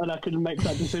adult and I can make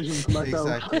that decision for myself.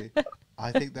 Exactly.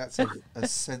 I think that's a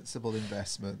sensible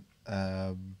investment.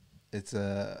 We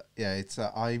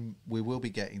will be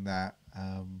getting that.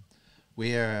 I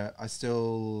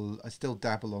still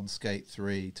dabble on Skate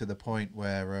 3 to the point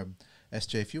where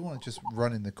SJ, if you want to just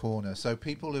run in the corner. So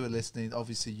people who are listening,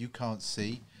 obviously you can't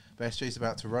see, but SJ's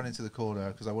about to run into the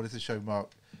corner because I wanted to show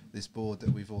Mark this board that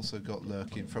we've also got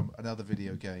lurking from another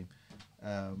video game,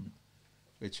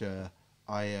 which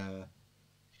I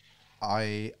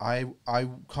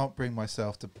can't bring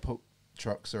myself to put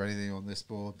trucks or anything on this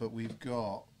board, but we've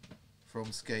got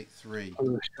from Skate 3.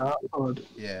 Oh, the sharp board.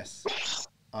 Yes,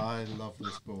 I love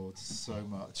this board so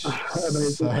much.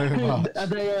 So much. Are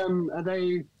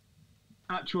they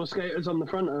actual skaters on the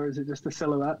front, or is it just a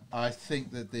silhouette? I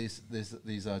think that these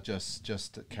are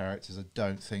just characters. I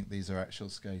don't think these are actual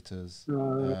skaters.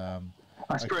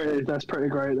 That's pretty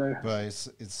great though. But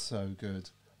it's so good.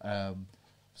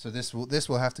 So this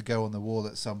will have to go on the wall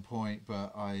at some point.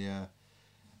 But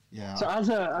So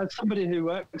as somebody who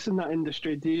works in that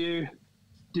industry, do you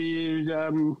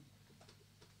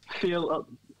feel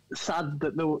sad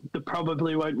that they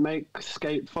probably won't make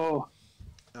Skate 4?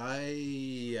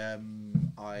 I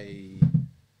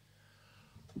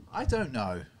don't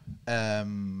know.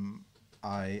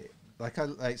 I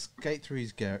like Skate 3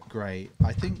 is great.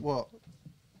 I think what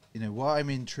I'm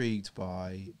intrigued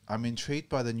by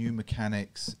the new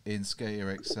mechanics in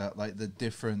Skater XL, like the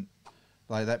different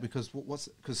like that, because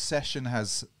Session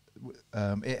has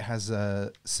it has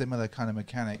a similar kind of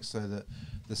mechanics, so that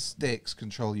the sticks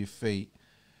control your feet,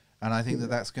 and I think that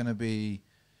that's going to be,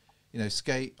 you know,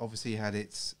 skate obviously had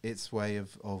its way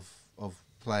of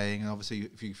playing, and obviously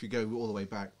if you go all the way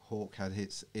back, Hawk had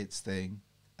its thing.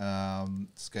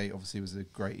 Skate obviously was a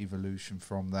great evolution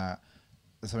from that.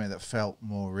 Something that felt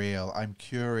more real. I'm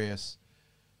curious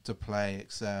to play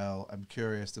Excel. I'm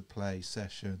curious to play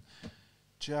Session,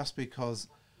 just because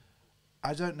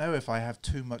I don't know if I have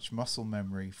too much muscle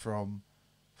memory from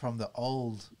the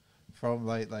old, from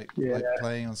like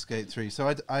playing on Skate 3.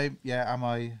 So I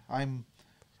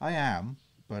am,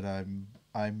 but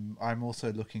I'm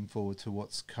also looking forward to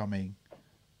what's coming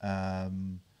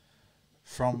from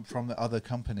the other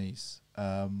companies.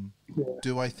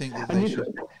 Do I think that they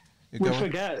should? I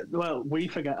forget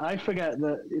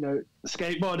that, you know,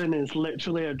 skateboarding is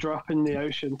literally a drop in the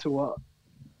ocean to what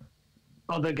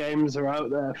other games are out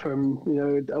there. From, you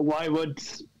know, why would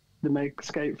they make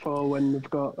Skate 4 when they've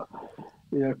got,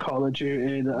 you know, Call of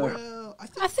Duty?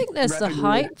 I think there's the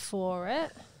hype for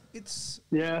it. It's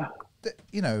yeah.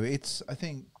 You know, I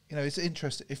think, you know, it's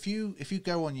interesting. If you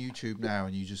go on YouTube now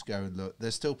and you just go and look,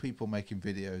 there's still people making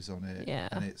videos on it. Yeah.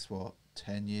 And it's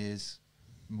 10 years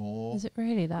more. Is it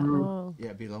really that long? Yeah,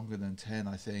 it'd be longer than 10,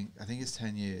 I think. I think it's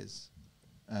 10 years.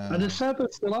 Are the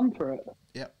servers still on for it?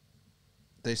 Yep.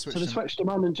 They switched them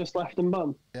on and just left them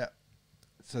on? Yeah.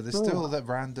 So there's still that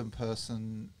random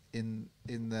person in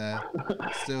there,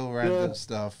 still random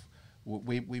stuff.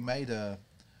 We made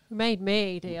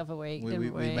me the other week, we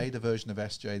made a version of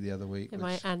SJ the other week. In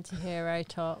my anti-hero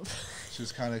top. Which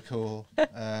was kind of cool.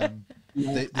 And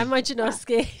my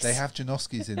Janoskis. They have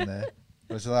Janoskis in there.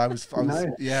 So I was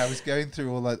going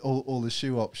through all the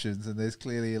shoe options, and there's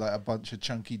clearly like a bunch of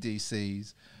chunky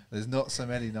DCs. There's not so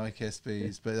many Nike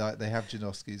SBs, but like, they have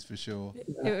Janoskis for sure.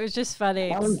 It was just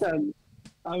funny.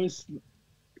 I was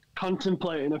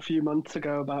contemplating a few months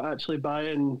ago about actually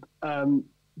buying the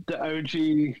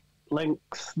OG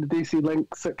links, the DC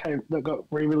links that got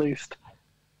re-released.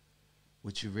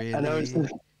 Would you really? And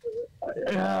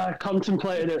I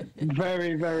contemplated it,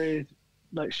 very, very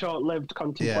like short-lived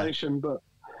contemplation, but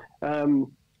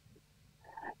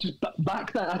just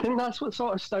back then, I think that's what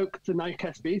sort of stoked the Nike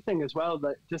SB thing as well.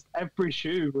 That just every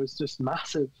shoe was just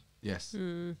massive. Yes.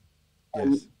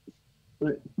 Yes.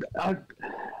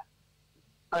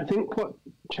 I think what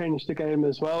changed the game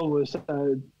as well was,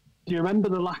 do you remember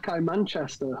the Lackeye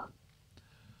Manchester?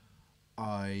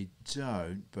 I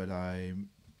don't, but I'm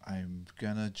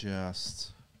gonna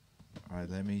just. All right,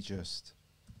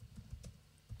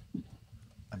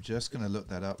 I'm just gonna look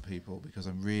that up, people, because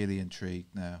I'm really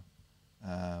intrigued now.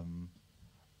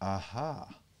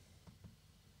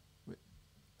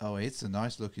 Oh, it's a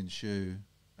nice looking shoe.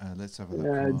 Let's have a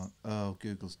look. Oh,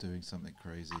 Google's doing something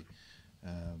crazy.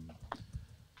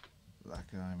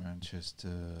 Lackeye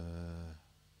Manchester.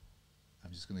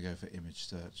 I'm just going to go for image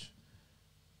search.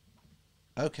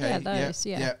 Okay.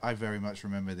 Yeah, I very much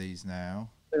remember these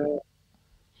now.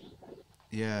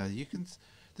 Yeah, you can.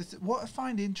 What I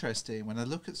find interesting when I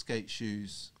look at skate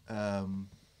shoes, I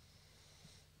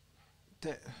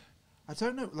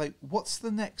don't know, like, what's the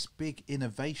next big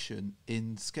innovation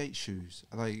in skate shoes?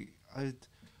 Like, I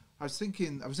was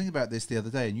thinking about this the other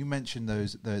day, and you mentioned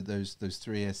those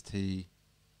 3ST.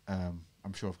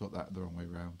 I'm sure I've got that the wrong way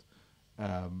around.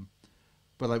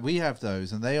 But like, we have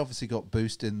those, and they obviously got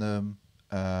boost in them.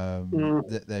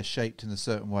 They're shaped in a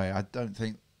certain way. I don't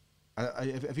think.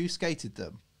 Have you skated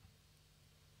them?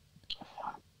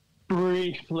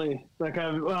 Briefly, like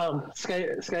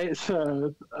skate's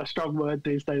a strong word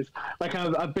these days. Like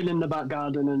I've been in the back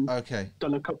garden and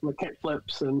done a couple of kick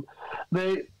flips, and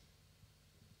they're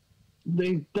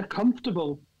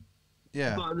comfortable.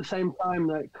 Yeah. But at the same time,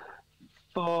 like,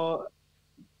 for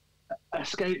a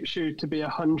skate shoe to be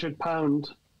 £100,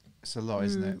 it's a lot,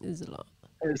 isn't it? It's a lot.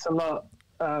 It's a lot.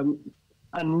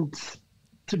 And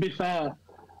to be fair,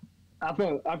 I've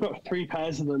got 3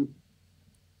 pairs of them.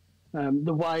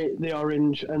 The white, the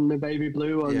orange, and the baby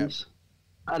blue ones.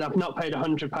 Yep. And I've not paid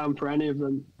 £100 for any of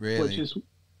them. Really? Which is,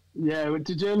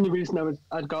 the only reason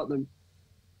I'd got them.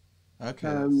 Okay,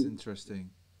 that's interesting.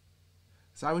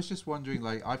 So I was just wondering,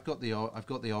 like, I've got the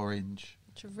orange,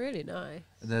 which are really nice,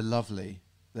 and they're lovely.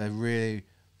 They're really,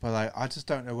 but like, I just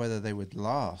don't know whether they would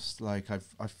last. Like, I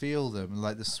feel them, and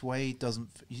like the suede doesn't.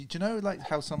 Do you know, like,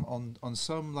 how some on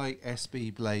some like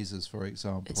SB Blazers, for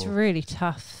example, it's really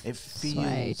tough. It feels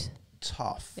suede.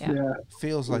 Tough. Yeah.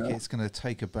 Feels like it's going to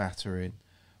take a battering.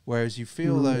 Whereas you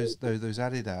feel those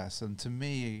Adidas, and to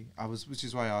me, which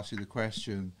is why I asked you the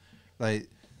question, like,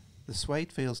 the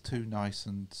suede feels too nice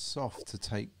and soft to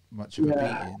take much of a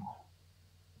beating.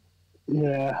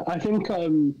 Yeah, I think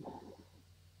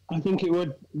I think it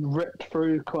would rip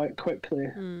through quite quickly.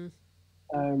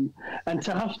 And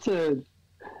to have to,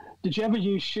 did you ever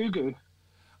use Shugu?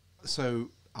 So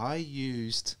I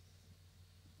used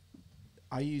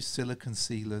silicone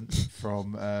sealant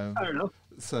from. Fair enough.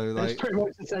 So It's pretty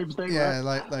much the same thing. yeah,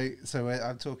 right? so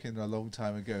I'm talking a long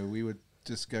time ago. We would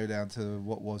just go down to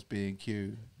what was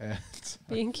B&Q.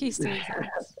 B&Q still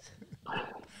exists.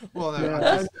 Well,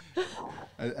 no,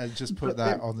 and just put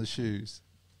that on the shoes.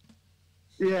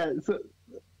 Yeah, so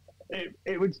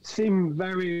it would seem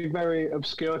very, very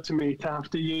obscure to me to have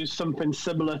to use something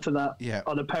similar to that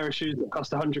on a pair of shoes that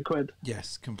cost £100.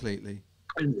 Yes, completely.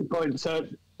 Is the point. So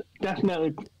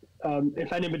definitely,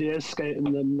 if anybody is skating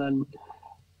them, then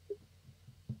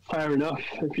fair enough.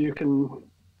 If you can,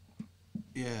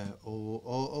 yeah,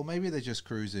 or maybe they're just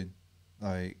cruising,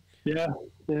 like yeah.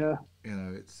 You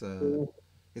know,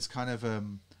 it's kind of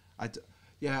I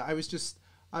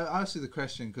asked you the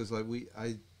question because I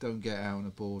don't get out on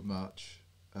a board much,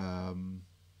 and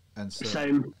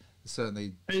so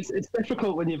certainly it's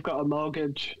difficult when you've got a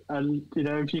mortgage, and you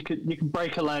know if you can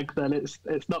break a leg, then it's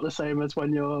not the same as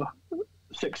when you're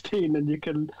 16 and you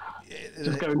can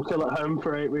just go and chill at home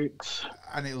for 8 weeks.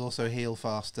 And it'll also heal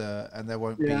faster, and there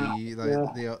won't be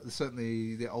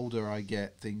certainly the older I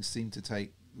get, things seem to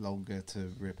take longer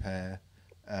to repair.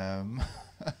 You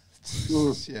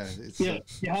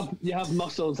have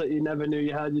muscles that you never knew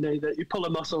you had. You know that you pull a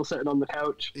muscle sitting on the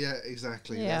couch. Yeah,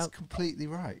 exactly. Yeah. That's completely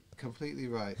right.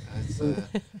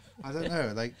 I don't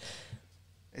know. Like,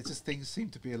 it just things seem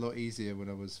to be a lot easier when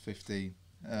I was 15.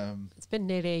 It's been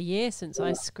nearly a year since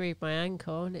I screwed my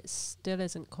ankle, and it still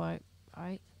isn't quite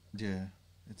right. Yeah,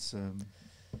 it's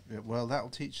well,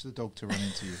 that'll teach the dog to run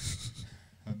into you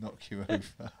and knock you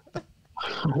over.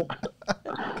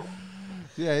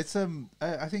 Yeah, it's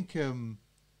I think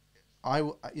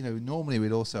normally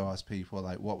we'd also ask people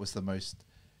like what was the most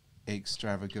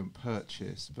extravagant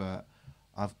purchase, but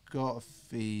I've got a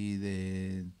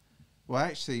feeling. Well,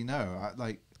 actually, no.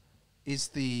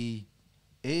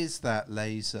 Is that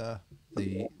laser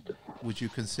would you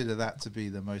consider that to be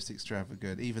the most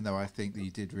extravagant? Even though I think that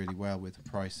you did really well with the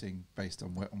pricing based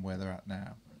on where they're at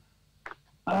now.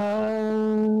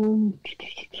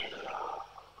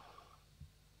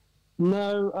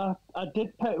 No, I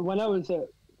did pay when I was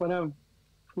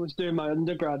doing my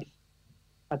undergrad.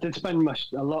 I did spend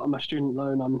a lot of my student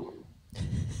loan on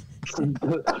some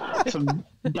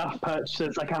daft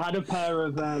purchases. Like I had a pair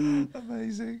of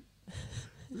amazing,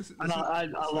 and I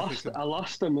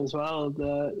lost them as well.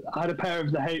 I had a pair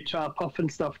of the HR Puff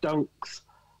and Stuff Dunks.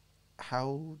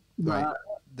 How? Right.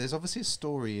 There's obviously a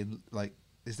story in like.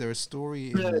 Is there a story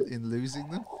in losing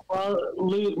them? Well,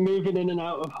 moving in and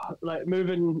out of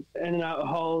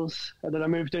halls, and then I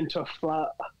moved into a flat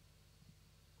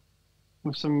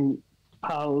with some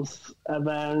pals, and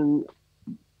then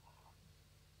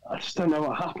I just don't know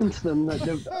what happened to them.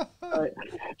 Do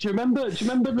you remember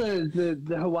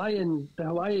the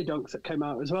Hawaii dunks that came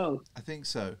out as well? I think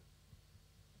so.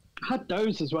 I had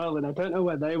those as well, and I don't know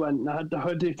where they went. And I had the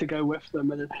hoodie to go with them,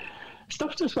 and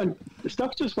stuff just went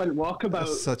walkabout.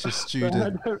 That's such a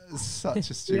student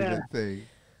thing.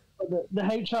 The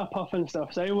HR Puff and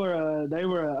Stuff. They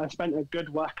were. I spent a good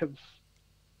whack of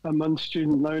a month's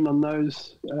student loan on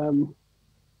those.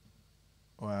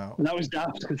 Wow. And that was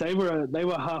daft because they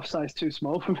were half size too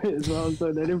small for me as well,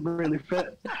 so they didn't really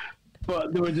fit.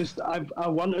 But they were just. I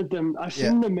wanted them. I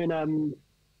seen them in. I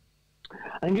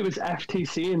think it was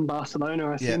FTC in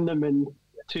Barcelona. I seen them in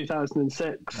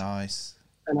 2006. Nice.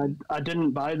 And I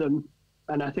didn't buy them,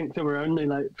 and I think they were only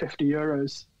like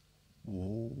 €50.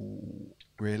 Ooh,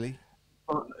 really?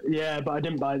 But I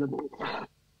didn't buy them,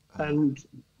 and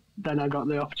then I got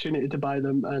the opportunity to buy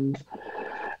them, and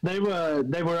they were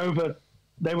over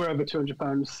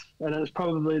 £200, and it was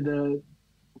probably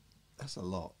That's a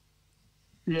lot.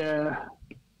 Yeah,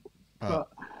 but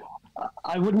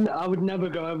I would never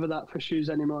go over that for shoes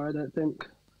anymore. I don't think.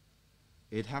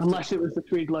 Unless it was the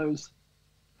tweed lows.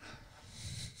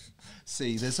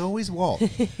 See, there's always one.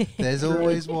 There's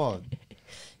always one.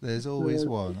 There's always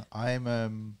one. I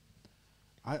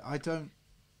don't.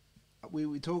 We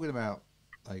were talking about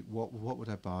like what would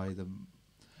I buy them?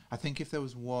 I think if there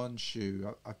was one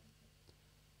shoe,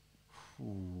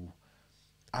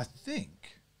 I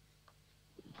think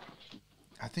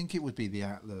it would be the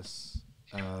Atlas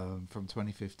from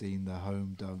 2015, the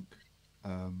Home Dunk.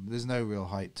 There's no real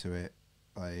hype to it.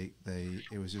 Like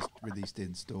it was just released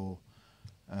in store.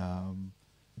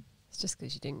 It's just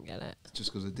because you didn't get it.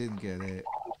 Just because I didn't get it.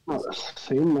 I've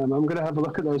seen them. I'm gonna have a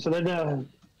look at those. So they're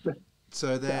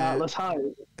the Atlas High.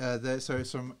 So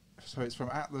it's from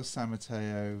Atlas San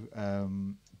Mateo.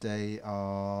 they're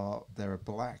a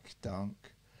black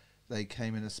dunk. They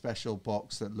came in a special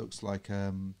box that looks like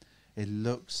it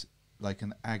looks like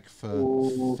an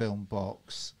Agfa film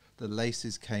box. The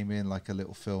laces came in like a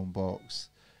little film box.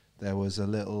 There was a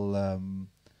little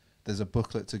there's a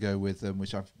booklet to go with them,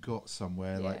 which I've got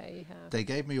somewhere. Yeah, like you have. they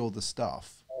gave me all the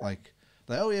stuff. Like,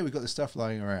 oh yeah, we've got the stuff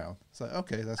lying around. It's like,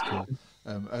 okay, that's cool.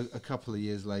 A couple of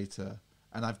years later,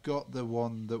 and I've got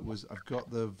I've got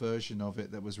the version of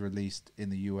it that was released in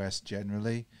the US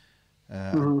generally.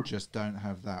 I just don't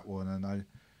have that one, and I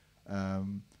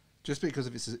just because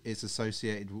of it's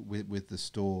associated with the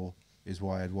store is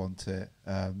why I'd want it.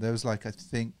 There was like I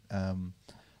think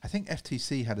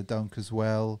FTC had a dunk as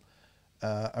well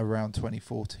around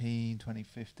 2014,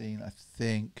 2015. I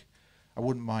think I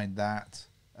wouldn't mind that.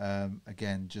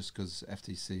 Again, just because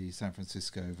FTC San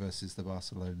Francisco versus the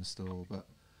Barcelona store, but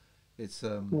it's.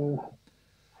 I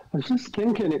was just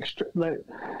thinking,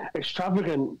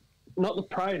 extravagant. Not the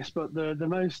price, but the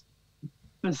most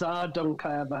bizarre dunk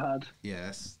I ever had.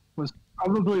 Yes. Was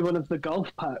probably one of the golf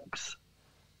packs.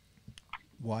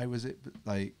 Why was it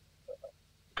like?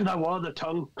 Because I wore the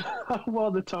tongue. I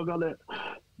wore the tongue on it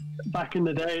back in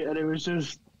the day, and it was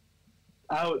just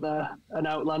out there and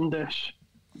outlandish.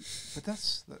 But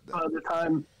that's at the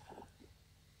time.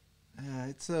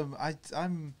 It's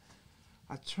I'm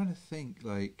trying to think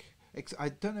like I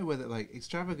don't know whether like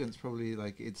extravagance probably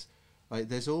like it's like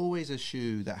there's always a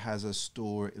shoe that has a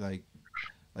story like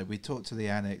we talked to the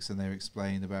Annex and they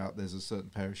explained about there's a certain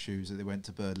pair of shoes that they went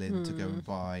to Berlin to go and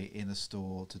buy in a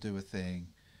store to do a thing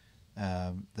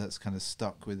that's kind of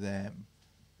stuck with them,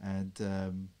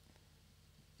 and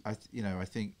I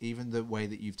think even the way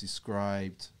that you've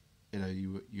described,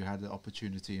 you had the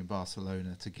opportunity in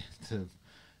Barcelona to get to,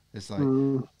 it's like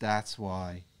that's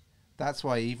why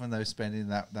even though spending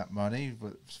that money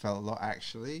felt a lot,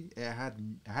 actually it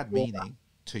had meaning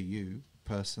to you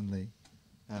personally,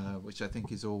 which I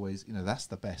think is always that's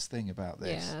the best thing about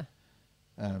this.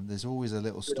 There's always a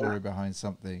little story behind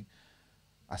something.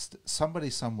 Somebody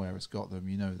somewhere has got them,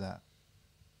 that.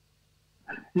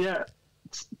 Yeah,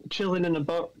 chilling in a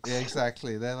box. Yeah,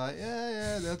 exactly. They're like,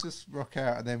 yeah, they'll just rock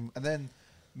out, and then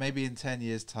maybe in 10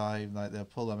 years' time, like they'll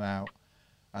pull them out,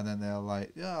 and then they'll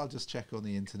like, yeah, I'll just check on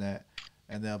the internet,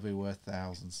 and they'll be worth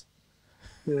thousands.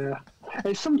 Yeah,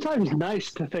 it's sometimes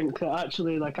nice to think that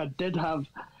actually, like, I did have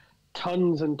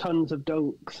tons and tons of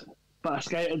dunks, but I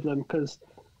skated them because,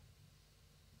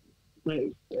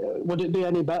 like, would it be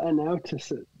any better now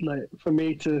for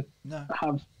me to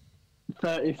have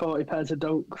 30, 40 pairs of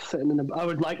dunks sitting in I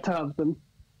would like to have them,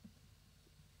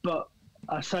 but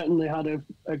I certainly had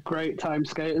a great time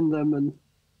skating them, and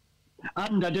I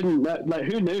didn't like,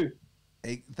 who knew?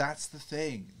 That's the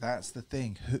thing.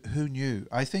 Who knew?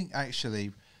 I think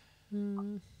actually,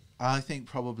 I think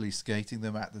probably skating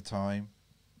them at the time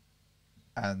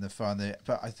and the fun.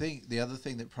 But I think the other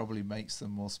thing that probably makes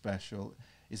them more special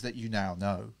is that you now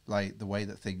know, like, the way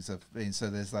that things have been. So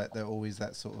there's always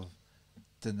that sort of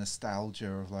the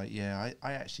nostalgia of like, yeah,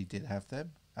 I actually did have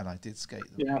them and I did skate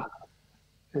them.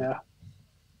 Yeah.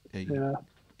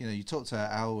 You talk to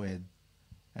Alwyn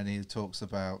and he talks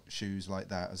about shoes like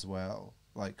that as well,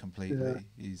 like completely. Yeah.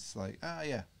 He's like,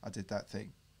 yeah, I did that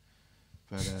thing.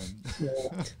 But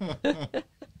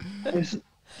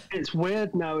it's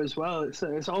weird now as well.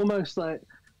 It's almost like,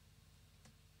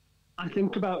 I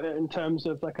think about it in terms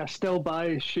of like, I still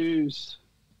buy shoes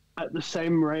at the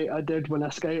same rate I did when I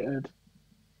skated,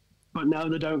 but now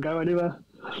they don't go anywhere.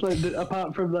 Like,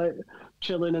 apart from like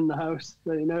chilling in the house,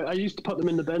 I used to put them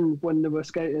in the bin when they were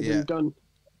skated and done,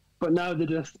 but now they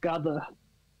just gather.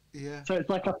 Yeah. So it's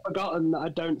like I've forgotten that I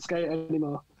don't skate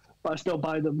anymore, but I still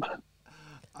buy them.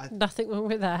 Nothing wrong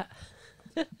with that.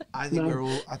 I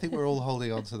think we're all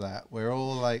holding on to that. We're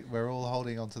all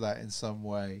holding on to that in some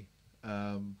way.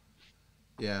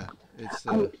 Yeah, it's.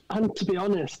 And to be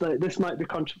honest, like, this might be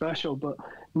controversial, but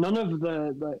none of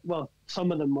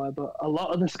some of them were, but a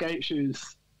lot of the skate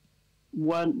shoes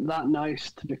weren't that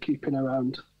nice to be keeping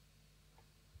around.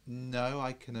 No,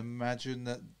 I can imagine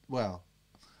that. Well,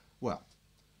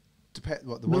 depend.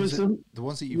 What the ones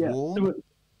that you've worn,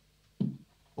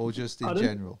 or just in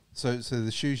general. So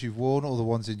the shoes you've worn, or the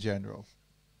ones in general.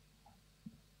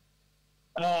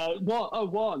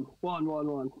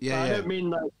 One. Yeah, I don't mean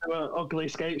that they were ugly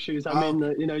skate shoes. I mean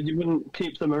that you wouldn't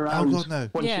keep them around. Oh God, no.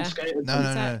 Once you skated no, them. No.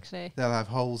 Exactly. They'll have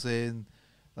holes in.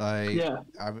 Like,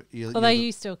 Although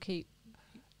you still keep.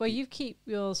 Well, you keep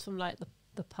yours from like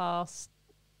the past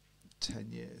 10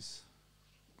 years.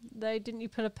 Though, didn't you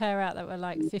put a pair out that were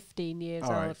like 15 years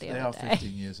old the they other are day?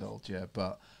 15 years old, yeah.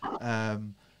 But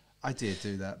I did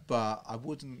do that, but I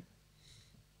wouldn't.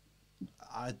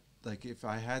 like if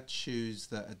I had shoes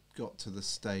that had got to the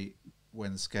state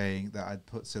when skiing that I'd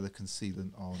put silicone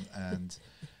sealant on and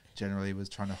generally was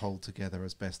trying to hold together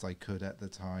as best I could at the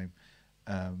time,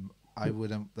 I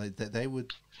wouldn't. They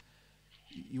would.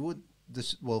 You would.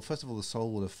 Well, first of all, the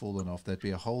sole would have fallen off. There'd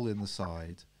be a hole in the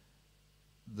side.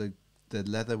 The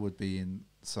leather would be in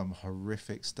some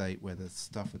horrific state where the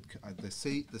stuff would the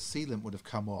sealant would have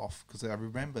come off, because I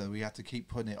remember we had to keep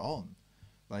putting it on.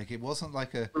 Like it wasn't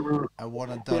like a one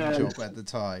and done job at the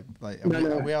time. Like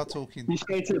we are talking. You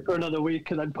skated for another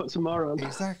week and then put some more on.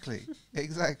 Exactly.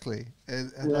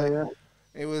 And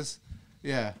it was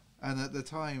And at the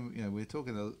time, we were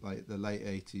talking like the late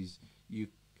 80s.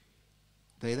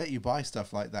 They let you buy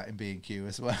stuff like that in B&Q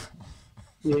as well.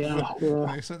 Yeah.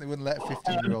 I certainly wouldn't let a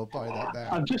 15-year-old buy that now.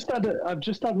 I've just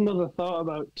had another thought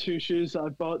about two shoes that I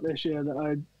bought this year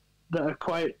that are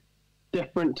quite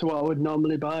different to what I would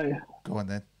normally buy. Go on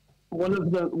then.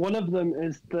 One of them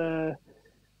is the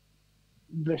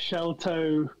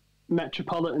Shell-toe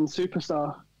Metropolitan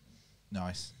Superstar.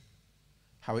 Nice.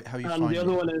 How you and find the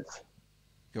other one is.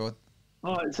 Go on.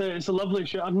 Oh, it's a lovely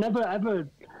shoe. I've never ever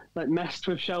messed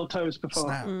with shell-toes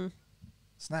before.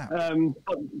 Snap.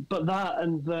 But that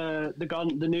and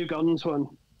the new Guns one.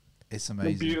 It's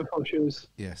amazing. They're beautiful shoes.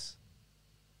 Yes.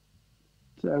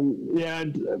 The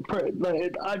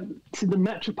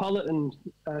Metropolitan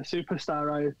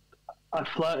Superstar I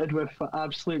flirted with for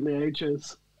absolutely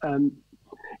ages.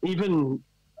 Even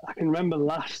I can remember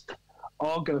last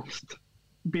August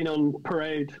being on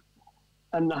parade,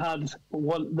 and they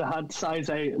had size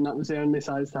 8, and that was the only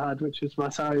size they had, which was my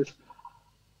size.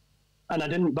 And I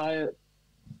didn't buy it.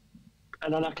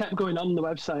 And then I kept going on the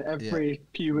website every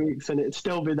few weeks, and it'd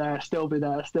still be there.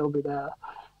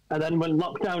 And then when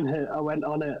lockdown hit, I went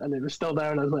on it, and it was still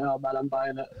there, and I was like, oh man, I'm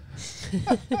buying it.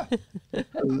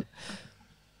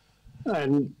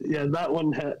 and that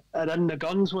one hit. And then the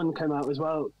Guns one came out as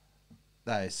well.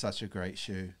 That is such a great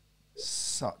shoe.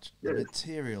 The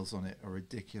materials on it are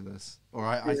ridiculous. Or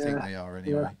I think they are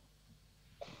anyway.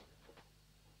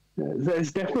 Yeah,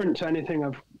 it's different to anything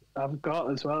I've got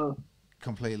as well.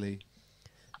 Completely.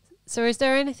 So is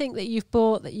there anything that you've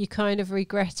bought that you kind of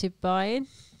regretted buying?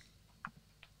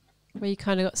 Where you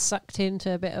kind of got sucked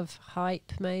into a bit of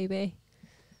hype, maybe?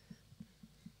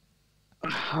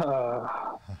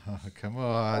 Come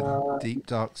on. Deep,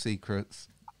 dark secrets.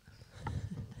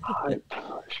 Hype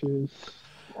shoes.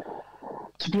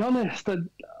 To be honest, this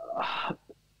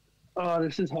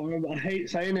is horrible. I hate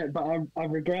saying it, but I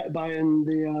regret buying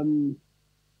the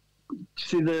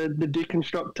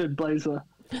Deconstructed Blazer.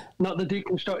 Not the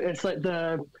Deconstructed. It's like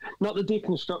not the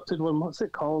Deconstructed one. What's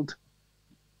it called?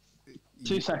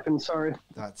 2 seconds. Sorry.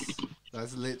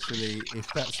 That's literally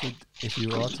if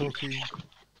you are talking.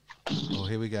 Oh,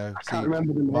 here we go. See, can't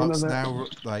remember the name Mark's of it. now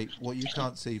what you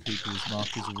can't see, people, is Mark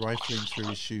is rifling through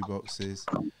his shoe boxes.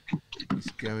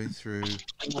 He's going through.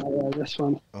 This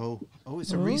one. Oh,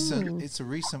 it's a recent. It's a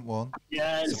recent one.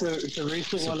 Yeah, it's a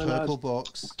recent one. It's a purple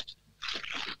box.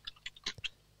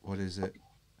 What is it?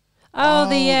 Oh,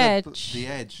 the Edge. The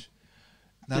Edge.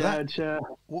 Now the that, Edge, yeah.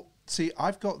 See,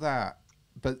 I've got that,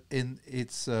 but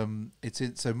so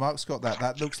Mark's got that.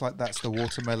 That looks like that's the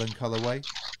watermelon colorway.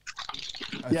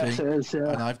 I Yes, think. it is, yeah.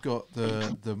 And I've got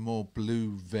the more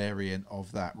blue variant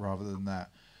of that rather than that.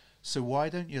 So why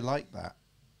don't you like that?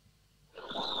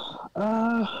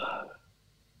 I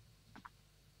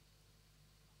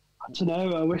don't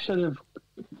know. I wish I'd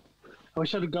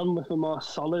have gone with a more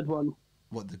solid one.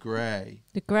 What, the grey?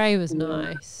 The grey was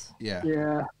nice. Yeah.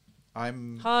 Yeah.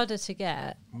 I'm harder to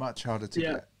get. Much harder to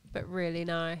get. But really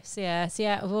nice. Yeah. So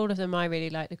out of all of them, I really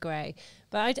like the grey.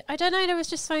 But I don't know. There was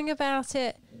just something about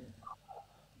it.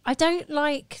 I don't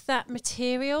like that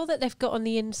material that they've got on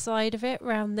the inside of it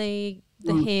around the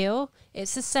heel.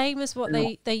 It's the same as what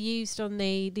they used on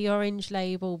the orange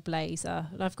label blazer.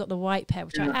 And I've got the white pair,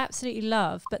 which I absolutely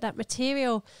love. But that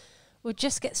material would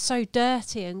just get so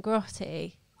dirty and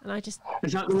grotty. And I just...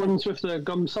 Is that the ones with the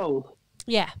gum sole?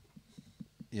 Yeah.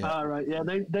 Yeah. Right. Yeah,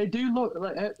 they do look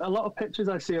like a lot of pictures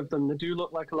I see of them. They do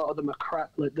look like a lot of them are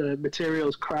cracked, like the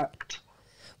material's cracked.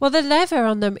 Well, the leather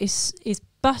on them is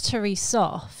buttery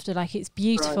soft, like it's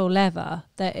beautiful leather.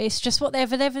 That it's just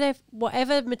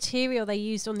whatever material they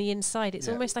used on the inside. It's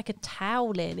almost like a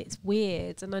toweling. It's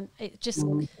weird, and it just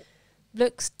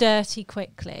looks dirty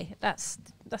quickly. That's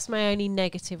my only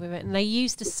negative with it. And they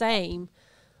use the same.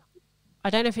 I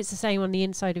don't know if it's the same on the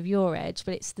inside of your Edge,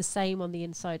 but it's the same on the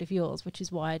inside of yours, which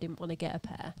is why I didn't want to get a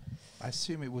pair. I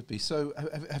assume it would be. So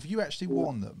have you actually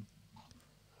worn them?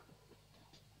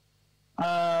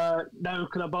 No,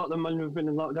 because I bought them when we've been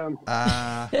in lockdown.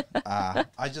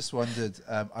 I just wondered.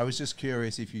 I was just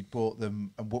curious if you'd bought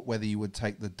them and whether you would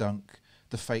take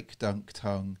the fake dunk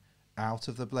tongue out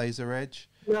of the Blazer edge.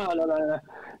 No.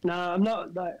 I'm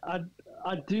not. Like,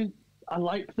 I do. I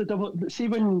like the double. See,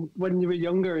 when you were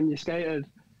younger and you skated,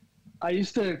 I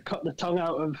used to cut the tongue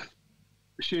out of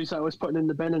shoes I was putting in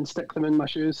the bin and stick them in my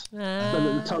shoes. So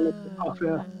that the tongue would come off.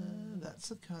 Yeah.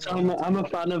 That's a kind So of. I'm a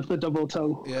fan of the double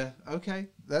tongue. Yeah. Okay.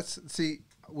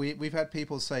 We've had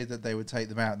people say that they would take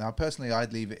them out. Now, personally,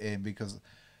 I'd leave it in because,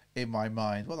 in my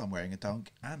mind, well, I'm wearing a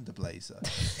dunk and a blazer.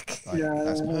 Like,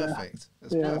 that's perfect.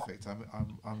 That's perfect.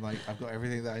 I'm like, I've got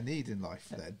everything that I need in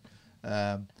life then.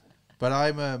 But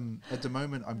I'm at the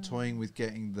moment I'm toying with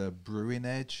getting the brewing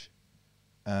edge,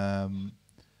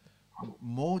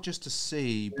 more just to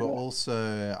see, but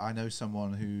also I know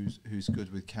someone who's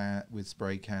good with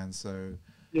spray cans, so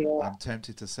I'm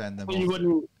tempted to send them. Well,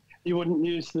 you wouldn't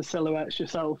use the silhouettes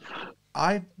yourself.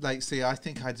 I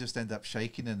think I'd just end up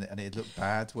shaking and it'd look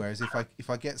bad. Whereas if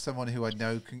I get someone who I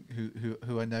know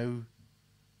who I know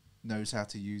knows how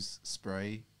to use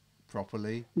spray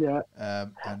properly,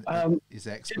 and is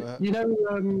expert. You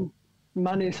know,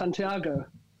 Manny Santiago.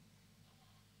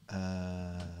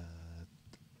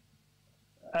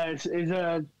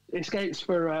 He skates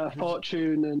for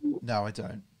Fortune, and no, I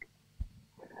don't.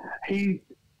 He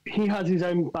has his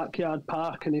own backyard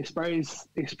park, and he sprays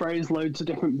loads of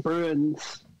different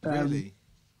Bruins. Really?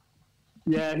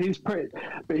 Yeah, he's pretty,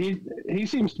 but he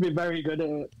seems to be very good at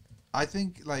it. I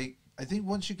think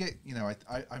once you get,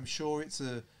 I'm sure it's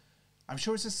a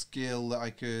skill that I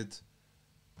could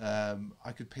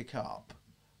pick up,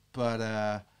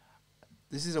 but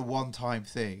this is a one-time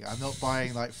thing. I'm not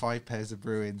buying like 5 pairs of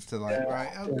Bruins to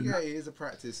here's a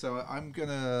practice. So I'm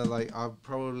gonna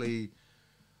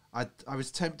I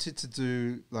was tempted to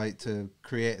do to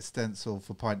create a stencil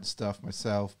for Pint of Stuff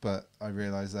myself, but I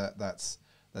realised that's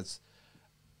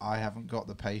I haven't got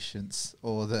the patience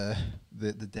or the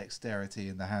dexterity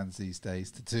in the hands these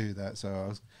days to do that. So I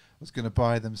was going to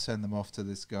buy them, send them off to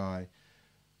this guy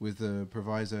with the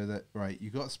proviso that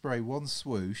you got to spray one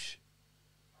swoosh.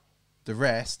 The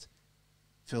rest,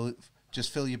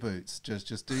 just fill your boots.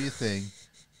 Just do your thing,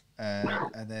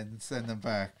 and then send them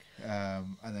back.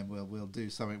 And then we'll do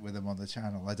something with them on the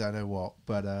channel. I don't know what,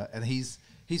 but and he's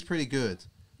pretty good.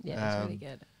 Yeah, he's really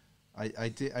good.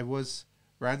 I was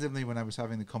randomly when I was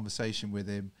having the conversation with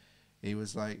him, he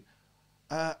was like,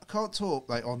 I can't talk,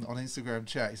 like on Instagram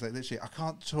chat. He's like, literally, I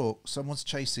can't talk. Someone's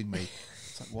chasing me.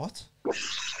 It's like, what?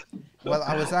 Well,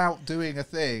 I was out doing a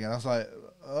thing, and I was like,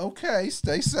 okay,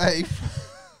 stay safe.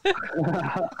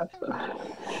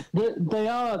 They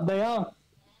are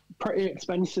pretty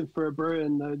expensive for a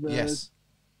Bruin, though.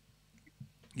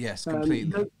 Yes,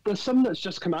 completely. There's some that's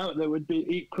just come out that would be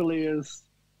equally as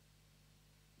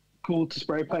cool to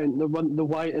spray paint. The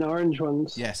white and orange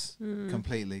ones. Yes,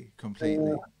 completely.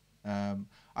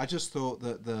 I just thought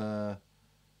that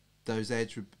those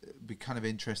edge would be kind of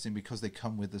interesting because they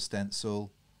come with the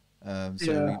stencil.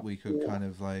 We could kind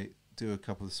of like do a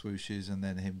couple of swooshes and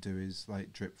then him do his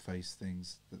like drip face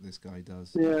things that this guy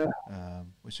does. Yeah.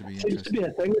 Which would be Seems interesting. to be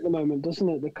a thing at the moment, doesn't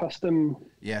it? The custom.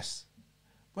 Yes.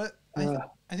 But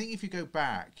I think if you go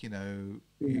back, you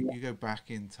go back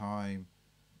in time,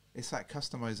 it's that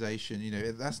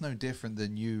customization. That's no different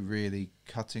than you really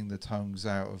cutting the tongues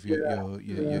out of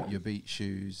your beach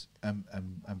shoes and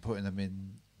putting them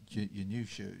in your new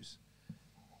shoes.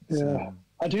 Yeah. So,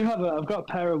 I've got a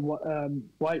pair of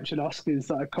white Janoskis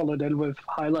that I coloured in with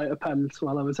highlighter pens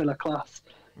while I was in a class.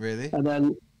 Really? And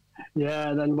then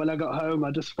when I got home, I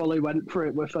just fully went for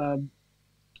it with a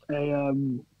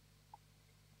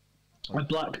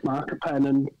black marker pen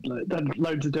and then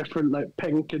loads of different like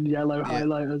pink and yellow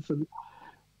highlighters, and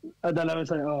then I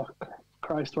was like, oh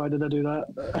Christ, why did I do that?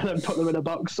 And then put them in a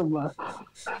box somewhere.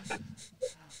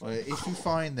 Well, if you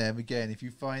find them again, if you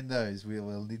find those,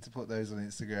 we'll need to put those on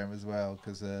Instagram as well,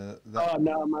 because oh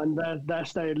no, man, they're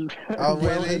staying. Oh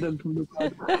really? Hidden from the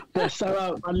side. They're so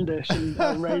outlandish and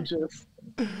outrageous.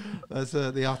 That's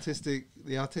the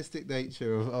artistic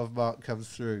nature of Mark comes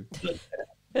through.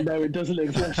 No, it doesn't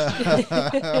exist.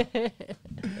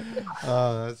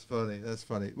 Oh, that's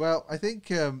funny. Well, I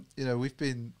think we've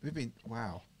been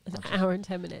wow. An hour and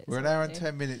 10 minutes. We're an hour and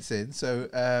 10 minutes in. So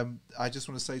I just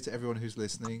want to say to everyone who's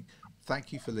listening,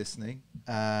 thank you for listening.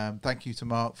 Thank you to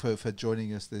Mark for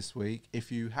joining us this week.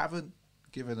 If you haven't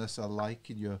given us a like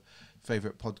in your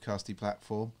favourite podcasty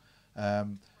platform,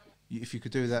 if you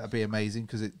could do that, it'd be amazing,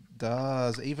 because it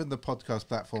does. Even the podcast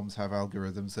platforms have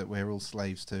algorithms that we're all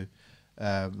slaves to,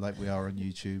 like we are on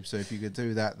YouTube. So if you could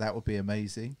do that, that would be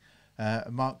amazing.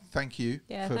 Mark, thank you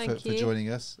for joining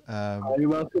us. You're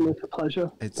welcome. It's a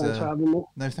pleasure. Thanks for having me.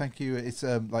 No, thank you. It's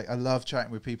like I love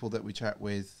chatting with people that we chat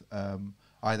with,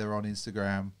 either on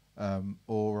Instagram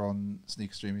or on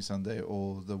Sneaker Streaming Sunday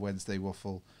or the Wednesday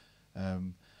Waffle.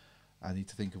 I need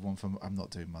to think of one from. I'm not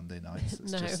doing Monday nights.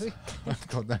 It's just, I've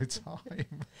got no time.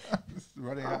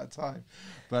 Running out of time.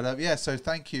 But yeah, so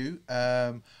thank you.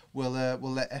 We'll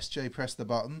let SJ press the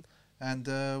button, and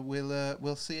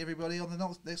we'll see everybody on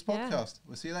the next podcast.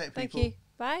 We'll see you later, people. Thank you.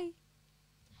 Bye.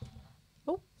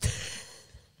 Oh.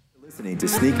 Listening to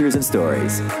Sneakers and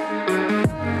Stories.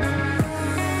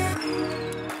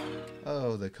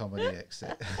 Oh, the comedy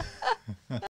exit.